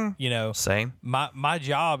work. Mm-hmm. You know, same. My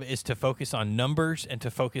job is to focus on numbers and to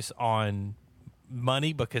focus on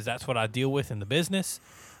money, because that's what I deal with in the business.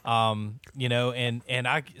 You know, and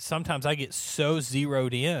sometimes I get so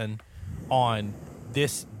zeroed in on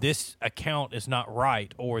this account is not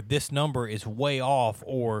right, or this number is way off,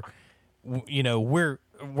 or, you know, we're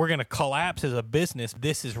going to collapse as a business.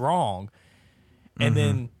 This is wrong. And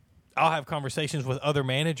then I'll have conversations with other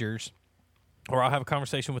managers, or I'll have a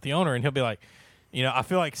conversation with the owner, and he'll be like, you know, I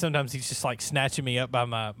feel like sometimes he's just like snatching me up by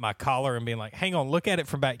my collar and being like, hang on, look at it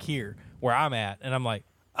from back here where I'm at. And I'm like,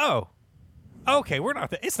 oh, okay,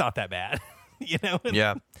 it's not that bad. You know?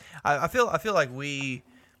 Yeah. I feel like we,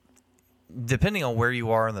 depending on where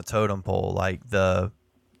you are in the totem pole, like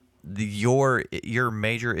your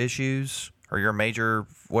major issues, or your major,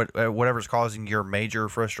 whatever's causing your major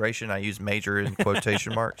frustration, I use major in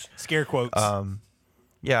quotation marks. Scare quotes.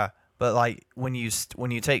 Yeah. But like when you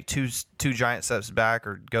take two giant steps back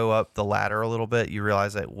or go up the ladder a little bit, you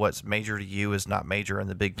realize that what's major to you is not major in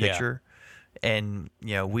the big picture. Yeah. And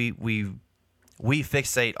you know, we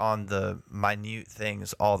fixate on the minute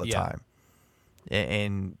things all the time.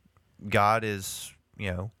 And God is,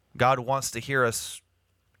 you know, God wants to hear us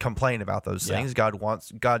complain about those things.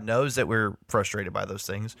 God knows that we're frustrated by those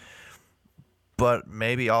things. But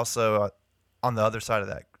maybe also on the other side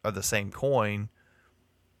of the same coin,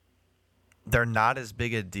 they're not as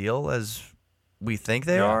big a deal as we think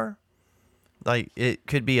they are. Like, it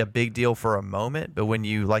could be a big deal for a moment, but when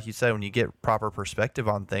you, like you said, when you get proper perspective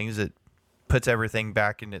on things, it puts everything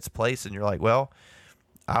back in its place, and you're like, well,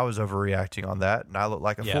 I was overreacting on that, and I look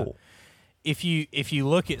like a fool. If you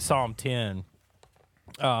look at Psalm 10,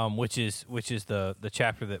 which is the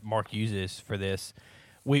chapter that Mark uses for this,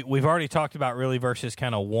 we've already talked about really verses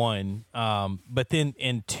kind of 1, but then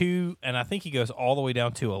in 2, and I think he goes all the way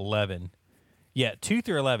down to 11. Yeah, 2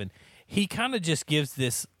 through 11. He kind of just gives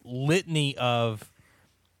this litany of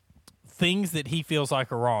things that he feels like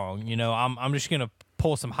are wrong. You know, I'm just going to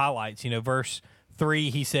pull some highlights. You know, verse 3,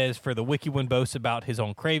 he says, "For the wicked one boasts about his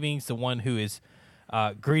own cravings. The one who is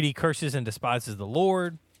greedy curses and despises the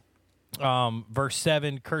Lord." Verse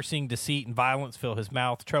 7, "Cursing, deceit, and violence fill his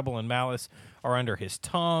mouth. Trouble and malice are under his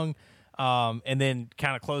tongue." And then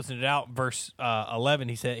kind of closing it out, verse 11,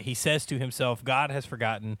 he says to himself, "God has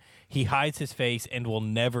forgotten. He hides his face and will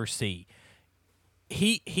never see."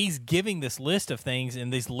 he's giving this list of things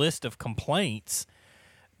and this list of complaints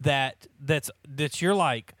that's you're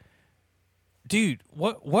like, dude,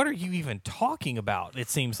 what are you even talking about? It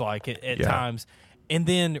seems like at times. And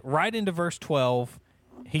then right into verse 12,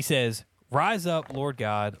 he says, "Rise up, Lord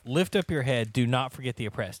God, lift up your head, do not forget the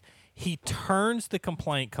oppressed." He turns the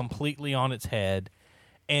complaint completely on its head,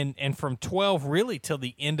 and from 12 really till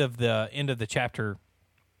the end of the chapter,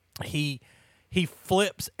 he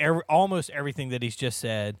flips almost everything that he's just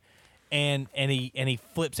said, and he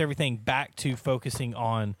flips everything back to focusing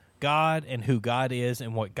on God and who God is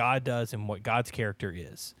and what God does and what God's character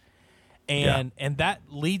is. And that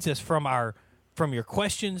leads us from your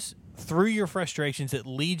questions through your frustrations. It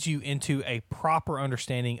leads you into a proper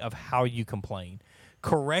understanding of how you complain.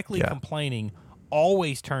 Correctly complaining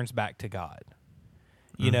always turns back to God.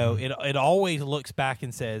 You know, it always looks back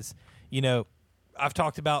and says, you know, I've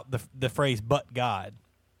talked about the phrase "but God."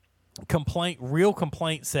 Real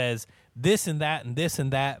complaint says this and that and this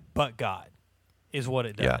and that, but God is what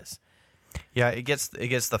it does. Yeah, it gets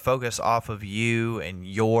the focus off of you and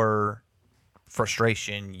your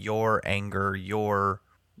frustration, your anger, your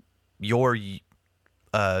he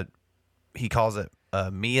calls it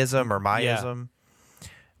meism or myism,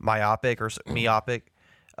 myopic or myopic,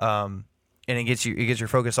 and it gets your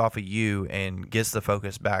focus off of you and gets the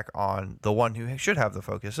focus back on the one who should have the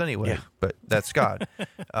focus anyway. But that's God.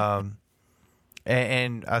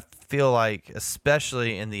 And I feel like,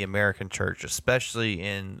 especially in the American church, especially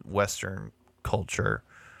in Western culture,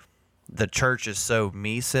 the church is so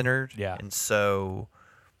me-centered, and so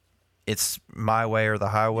it's my way or the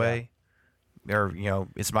highway, or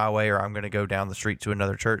it's my way or I'm going to go down the street to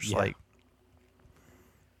another church. Like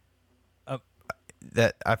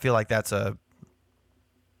that, I feel like that's I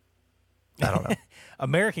don't know.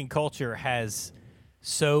 American culture has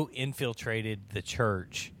so infiltrated the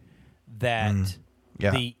church that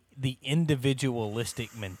the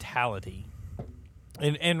individualistic mentality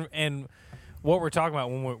and what we're talking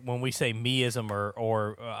about when we say meism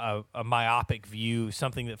or a myopic view,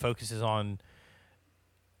 something that focuses on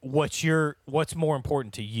what's more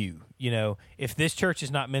important to you. You know, if this church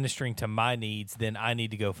is not ministering to my needs, then I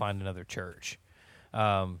need to go find another church.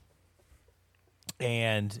 And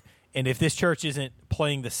if this church isn't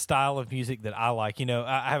playing the style of music that I like,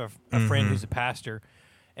 I have a friend who's a pastor,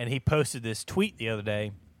 and he posted this tweet the other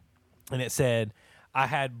day, and it said, "I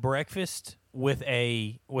had breakfast with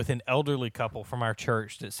an elderly couple from our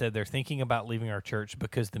church that said they're thinking about leaving our church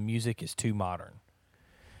because the music is too modern."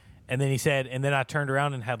 And then he said, and then I turned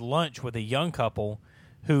around and had lunch with a young couple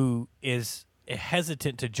who is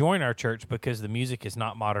hesitant to join our church because the music is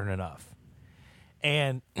not modern enough.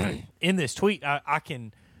 And in this tweet, I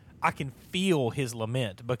can feel his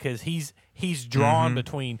lament, because he's drawn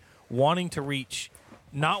between wanting to reach,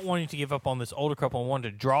 not wanting to give up on this older couple and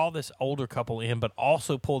wanting to draw this older couple in, but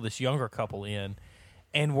also pull this younger couple in.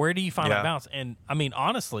 And where do you find that balance? And I mean,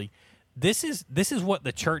 honestly, this is what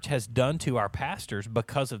the church has done to our pastors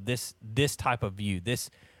because of this type of view,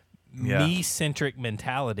 this me-centric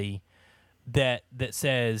mentality that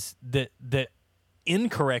says that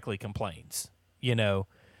incorrectly complains.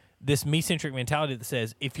 This me-centric mentality that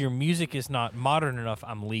says, if your music is not modern enough,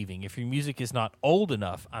 I'm leaving. If your music is not old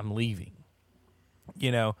enough, I'm leaving.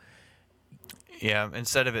 Yeah,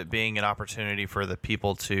 instead of it being an opportunity for the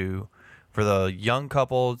young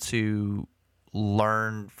couple to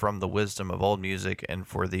learn from the wisdom of old music, and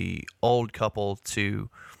for the old couple to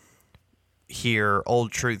hear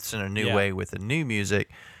old truths in a new way with the new music,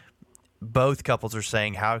 both couples are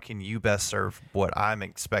saying, how can you best serve what I'm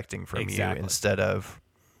expecting from you, instead of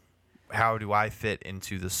how do I fit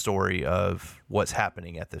into the story of what's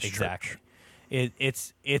happening at this church.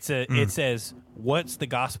 It says, what's the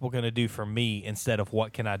gospel going to do for me, instead of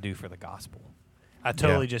what can I do for the gospel. I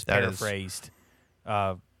totally just paraphrased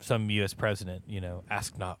some U.S. president,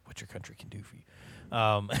 ask not what your country can do for you.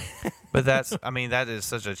 But that is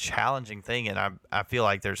such a challenging thing, and I feel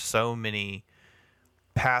like there's so many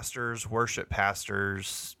pastors, worship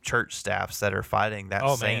pastors, church staffs that are fighting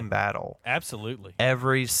that same battle. Absolutely.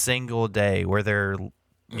 Every single day, where they're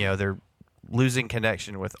losing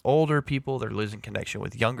connection with older people, they're losing connection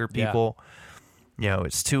with younger people.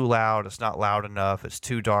 It's too loud, it's not loud enough, it's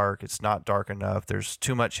too dark, it's not dark enough, there's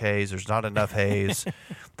too much haze, there's not enough haze,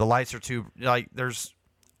 the lights are too, there's...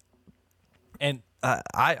 And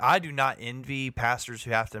I do not envy pastors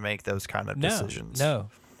who have to make those kind of decisions. No.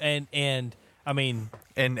 And I mean...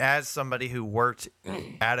 And as somebody who worked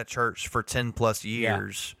at a church for 10 plus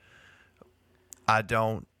years, I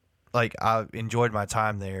enjoyed my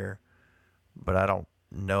time there, but I don't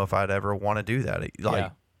know if I'd ever want to do that.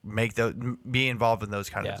 be involved in those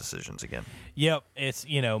kind Yeah. of decisions again. Yep, it's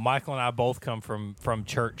Michael and I both come from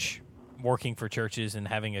church, working for churches and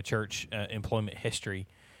having a church employment history,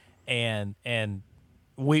 and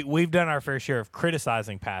we've done our fair share of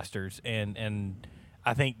criticizing pastors, and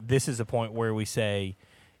I think this is a point where we say,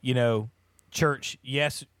 church,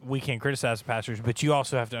 yes, we can criticize pastors, but you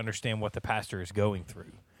also have to understand what the pastor is going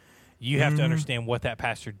through. You have to understand what that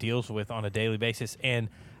pastor deals with on a daily basis. And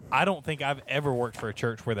I don't think I've ever worked for a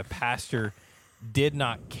church where the pastor did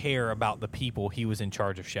not care about the people he was in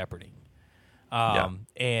charge of shepherding.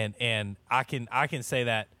 And I can say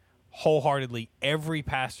that wholeheartedly. Every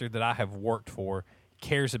pastor that I have worked for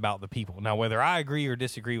cares about the people. Now, whether I agree or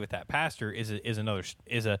disagree with that pastor is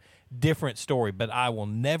a different story. But I will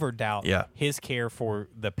never doubt his care for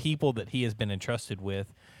the people that he has been entrusted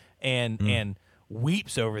with, and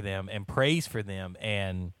weeps over them and prays for them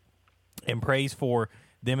and prays for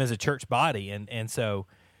them as a church body. And so,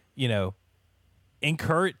 take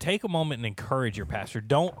a moment and encourage your pastor.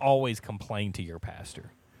 Don't always complain to your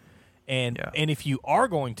pastor. And if you are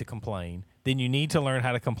going to complain, then you need to learn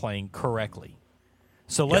how to complain correctly.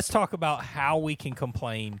 So let's talk about how we can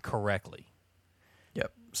complain correctly.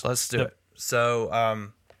 So let's do it.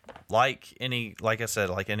 So, like any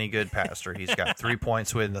good pastor, he's got 3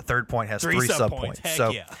 points with, and the third point has three sub-points.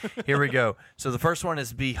 So here we go. So the first one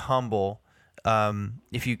is be humble.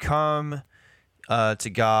 If you come to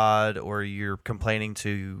God, or you're complaining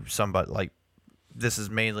to somebody, like, this is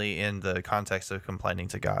mainly in the context of complaining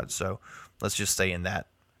to God. So let's just stay in that.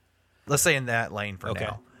 Let's stay in that lane for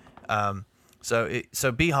now.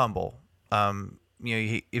 So be humble.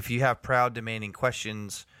 If you have proud, demanding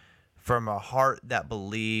questions from a heart that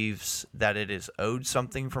believes that it is owed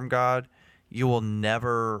something from God, you will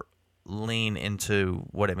never lean into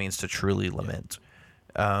what it means to truly lament.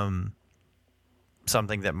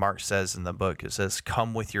 Something that Mark says in the book, it says,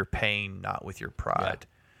 "Come with your pain, not with your pride."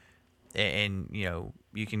 And you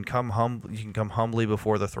can come humbly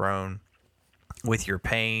before the throne with your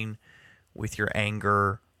pain, with your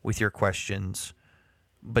anger, with your questions,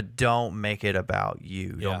 but don't make it about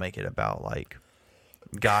you. Don't make it about, like,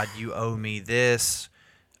 God, you owe me this.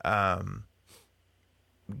 God,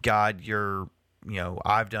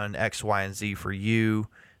 I've done X, Y, and Z for you,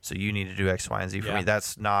 so you need to do X, Y, and Z for me.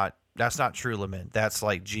 That's not true lament. That's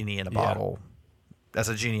like genie in a bottle. That's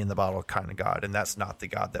a genie in the bottle kind of God, and that's not the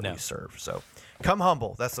God that we serve. So come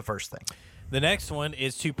humble. That's the first thing. The next one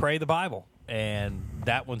is to pray the Bible, and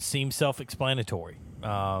that one seems self-explanatory.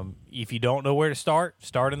 If you don't know where to start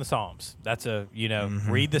in the Psalms. That's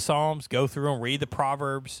read the Psalms, go through them, read the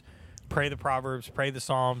Proverbs, pray the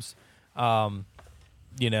Psalms.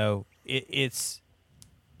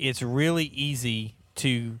 It's really easy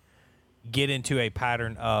to get into a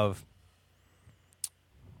pattern of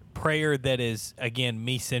prayer that is, again,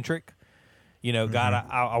 me-centric. God,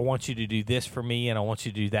 I want you to do this for me, and I want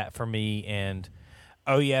you to do that for me, and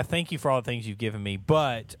oh yeah, thank you for all the things you've given me,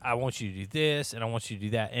 but I want you to do this, and I want you to do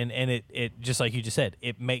that. And it just like you just said,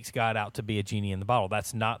 it makes God out to be a genie in the bottle.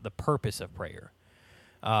 That's not the purpose of prayer.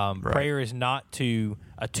 Prayer is not to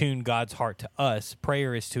attune God's heart to us.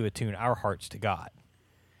 Prayer is to attune our hearts to God.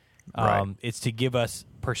 It's to give us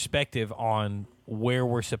perspective on where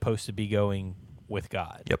we're supposed to be going with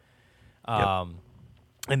God.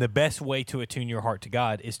 And the best way to attune your heart to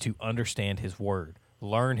God is to understand His Word,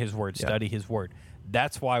 learn His Word, study His Word.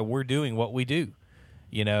 That's why we're doing what we do,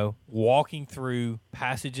 walking through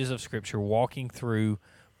passages of Scripture, walking through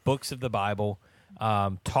books of the Bible,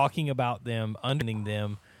 talking about them, understanding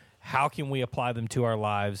them. How can we apply them to our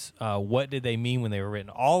lives? What did they mean when they were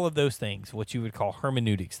written? All of those things, what you would call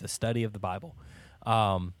hermeneutics, the study of the Bible.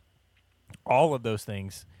 All of those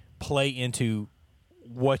things play into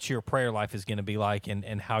what your prayer life is going to be like,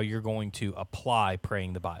 and how you're going to apply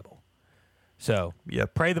praying the Bible. So,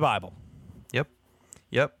 pray the Bible.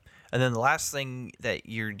 Yep. And then the last thing that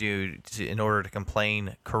you do in order to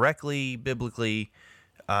complain correctly, biblically,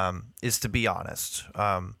 is to be honest.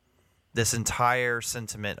 This entire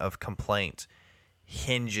sentiment of complaint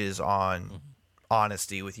hinges on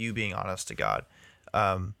honesty, with you being honest to God.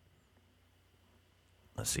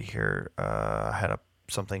 Let's see here. I had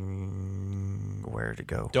something where to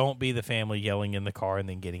go. Don't be the family yelling in the car and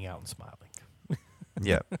then getting out and smiling.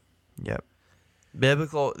 Yep. Here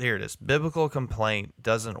it is. Biblical complaint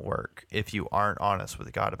doesn't work if you aren't honest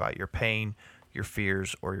with God about your pain, your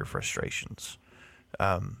fears, or your frustrations.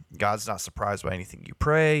 God's not surprised by anything you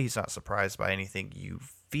pray. He's not surprised by anything you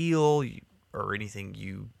feel or anything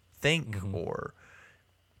you think or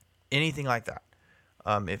anything like that.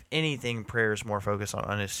 If anything, prayer is more focused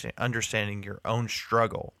on understanding your own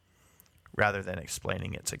struggle rather than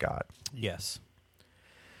explaining it to God. Yes.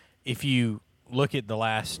 if you look at the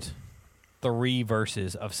last 3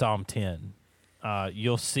 verses of Psalm 10,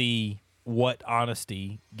 you'll see what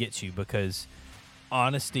honesty gets you, because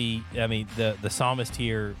honesty, I mean, the psalmist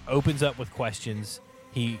here opens up with questions.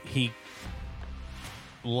 He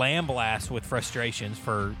lamblasts with frustrations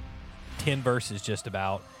for 10 verses just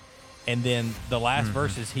about. And then the last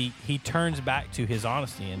verses, he turns back to his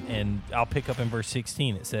honesty. And I'll pick up in verse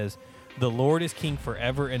 16. It says, "The Lord is king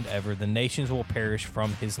forever and ever. The nations will perish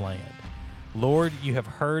from his land. Lord, you have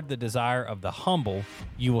heard the desire of the humble.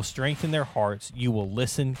 You will strengthen their hearts. You will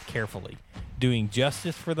listen carefully, doing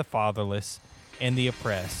justice for the fatherless and the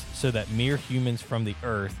oppressed, so that mere humans from the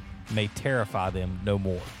earth may terrify them no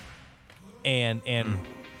more." And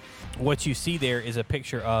what you see there is a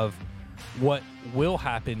picture of what will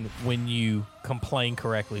happen when you complain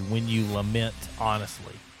correctly, when you lament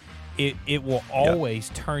honestly. It will always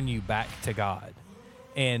turn you back to God.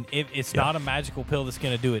 And it's not a magical pill that's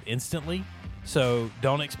going to do it instantly. So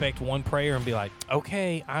don't expect one prayer and be like,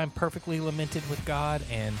 okay, I'm perfectly lamented with God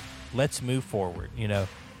and let's move forward, you know.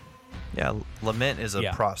 Yeah, lament is a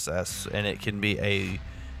process, and it can be a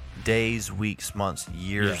days, weeks, months,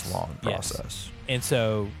 years long process. And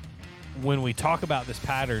so when we talk about this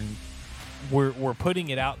pattern, we're putting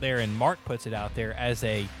it out there, and Mark puts it out there as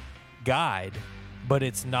a guide, but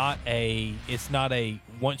it's not a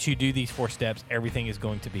once you do these 4 steps, everything is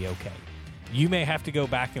going to be okay. You may have to go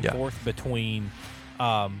back and forth between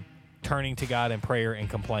turning to God in prayer and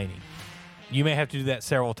complaining. You may have to do that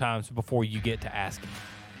several times before you get to asking.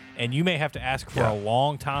 And you may have to ask for a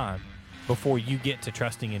long time before you get to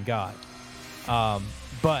trusting in God.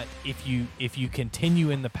 But if you continue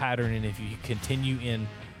in the pattern, and if you continue in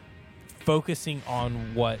focusing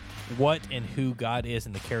on what and who God is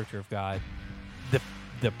and the character of God,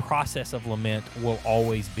 the process of lament will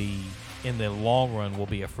always be, in the long run, will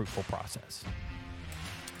be a fruitful process.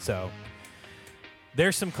 So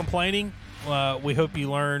there's some complaining. We hope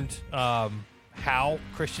you learned how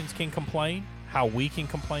Christians can complain, how we can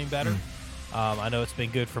complain better. I know it's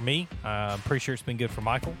been good for me. I'm pretty sure it's been good for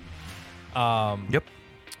Michael. Yep.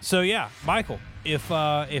 So yeah, Michael, if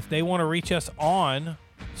they want to reach us on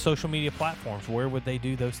social media platforms, where would they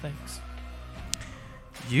do those things?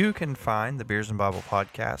 You can find the Beers and Bible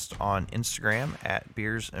podcast on Instagram at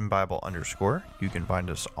Beers and Bible _. You can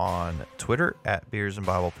find us on Twitter at Beers and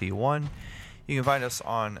Bible P1. You can find us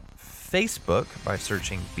on Facebook by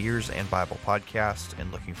searching Beers and Bible Podcast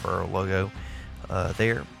and looking for our logo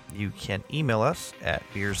there. You can email us at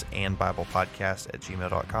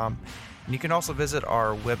beersandbiblepodcast@gmail.com. And you can also visit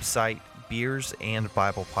our website,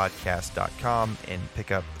 beersandbiblepodcast.com, and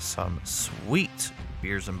pick up some sweet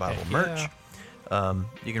Beers and Bible merch.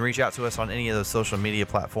 You can reach out to us on any of those social media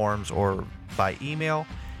platforms or by email.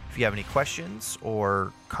 If you have any questions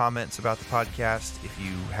or comments about the podcast, if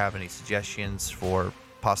you have any suggestions for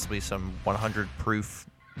possibly some 100 proof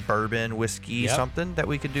bourbon whiskey, something that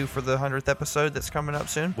we could do for the 100th episode that's coming up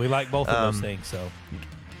soon. We like both of those things, so.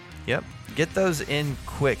 Yep. Get those in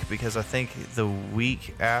quick, because I think the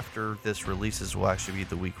week after this releases will actually be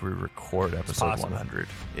the week we record episode 100.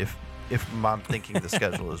 If I'm thinking the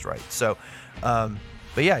schedule is right. So,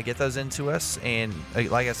 but yeah, get those into us. And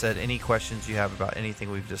like I said, any questions you have about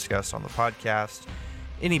anything we've discussed on the podcast,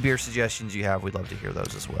 any beer suggestions you have, we'd love to hear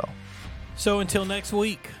those as well. So until next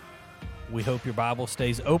week, we hope your Bible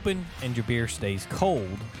stays open and your beer stays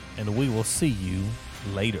cold, and we will see you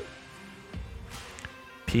later.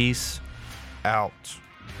 Peace out.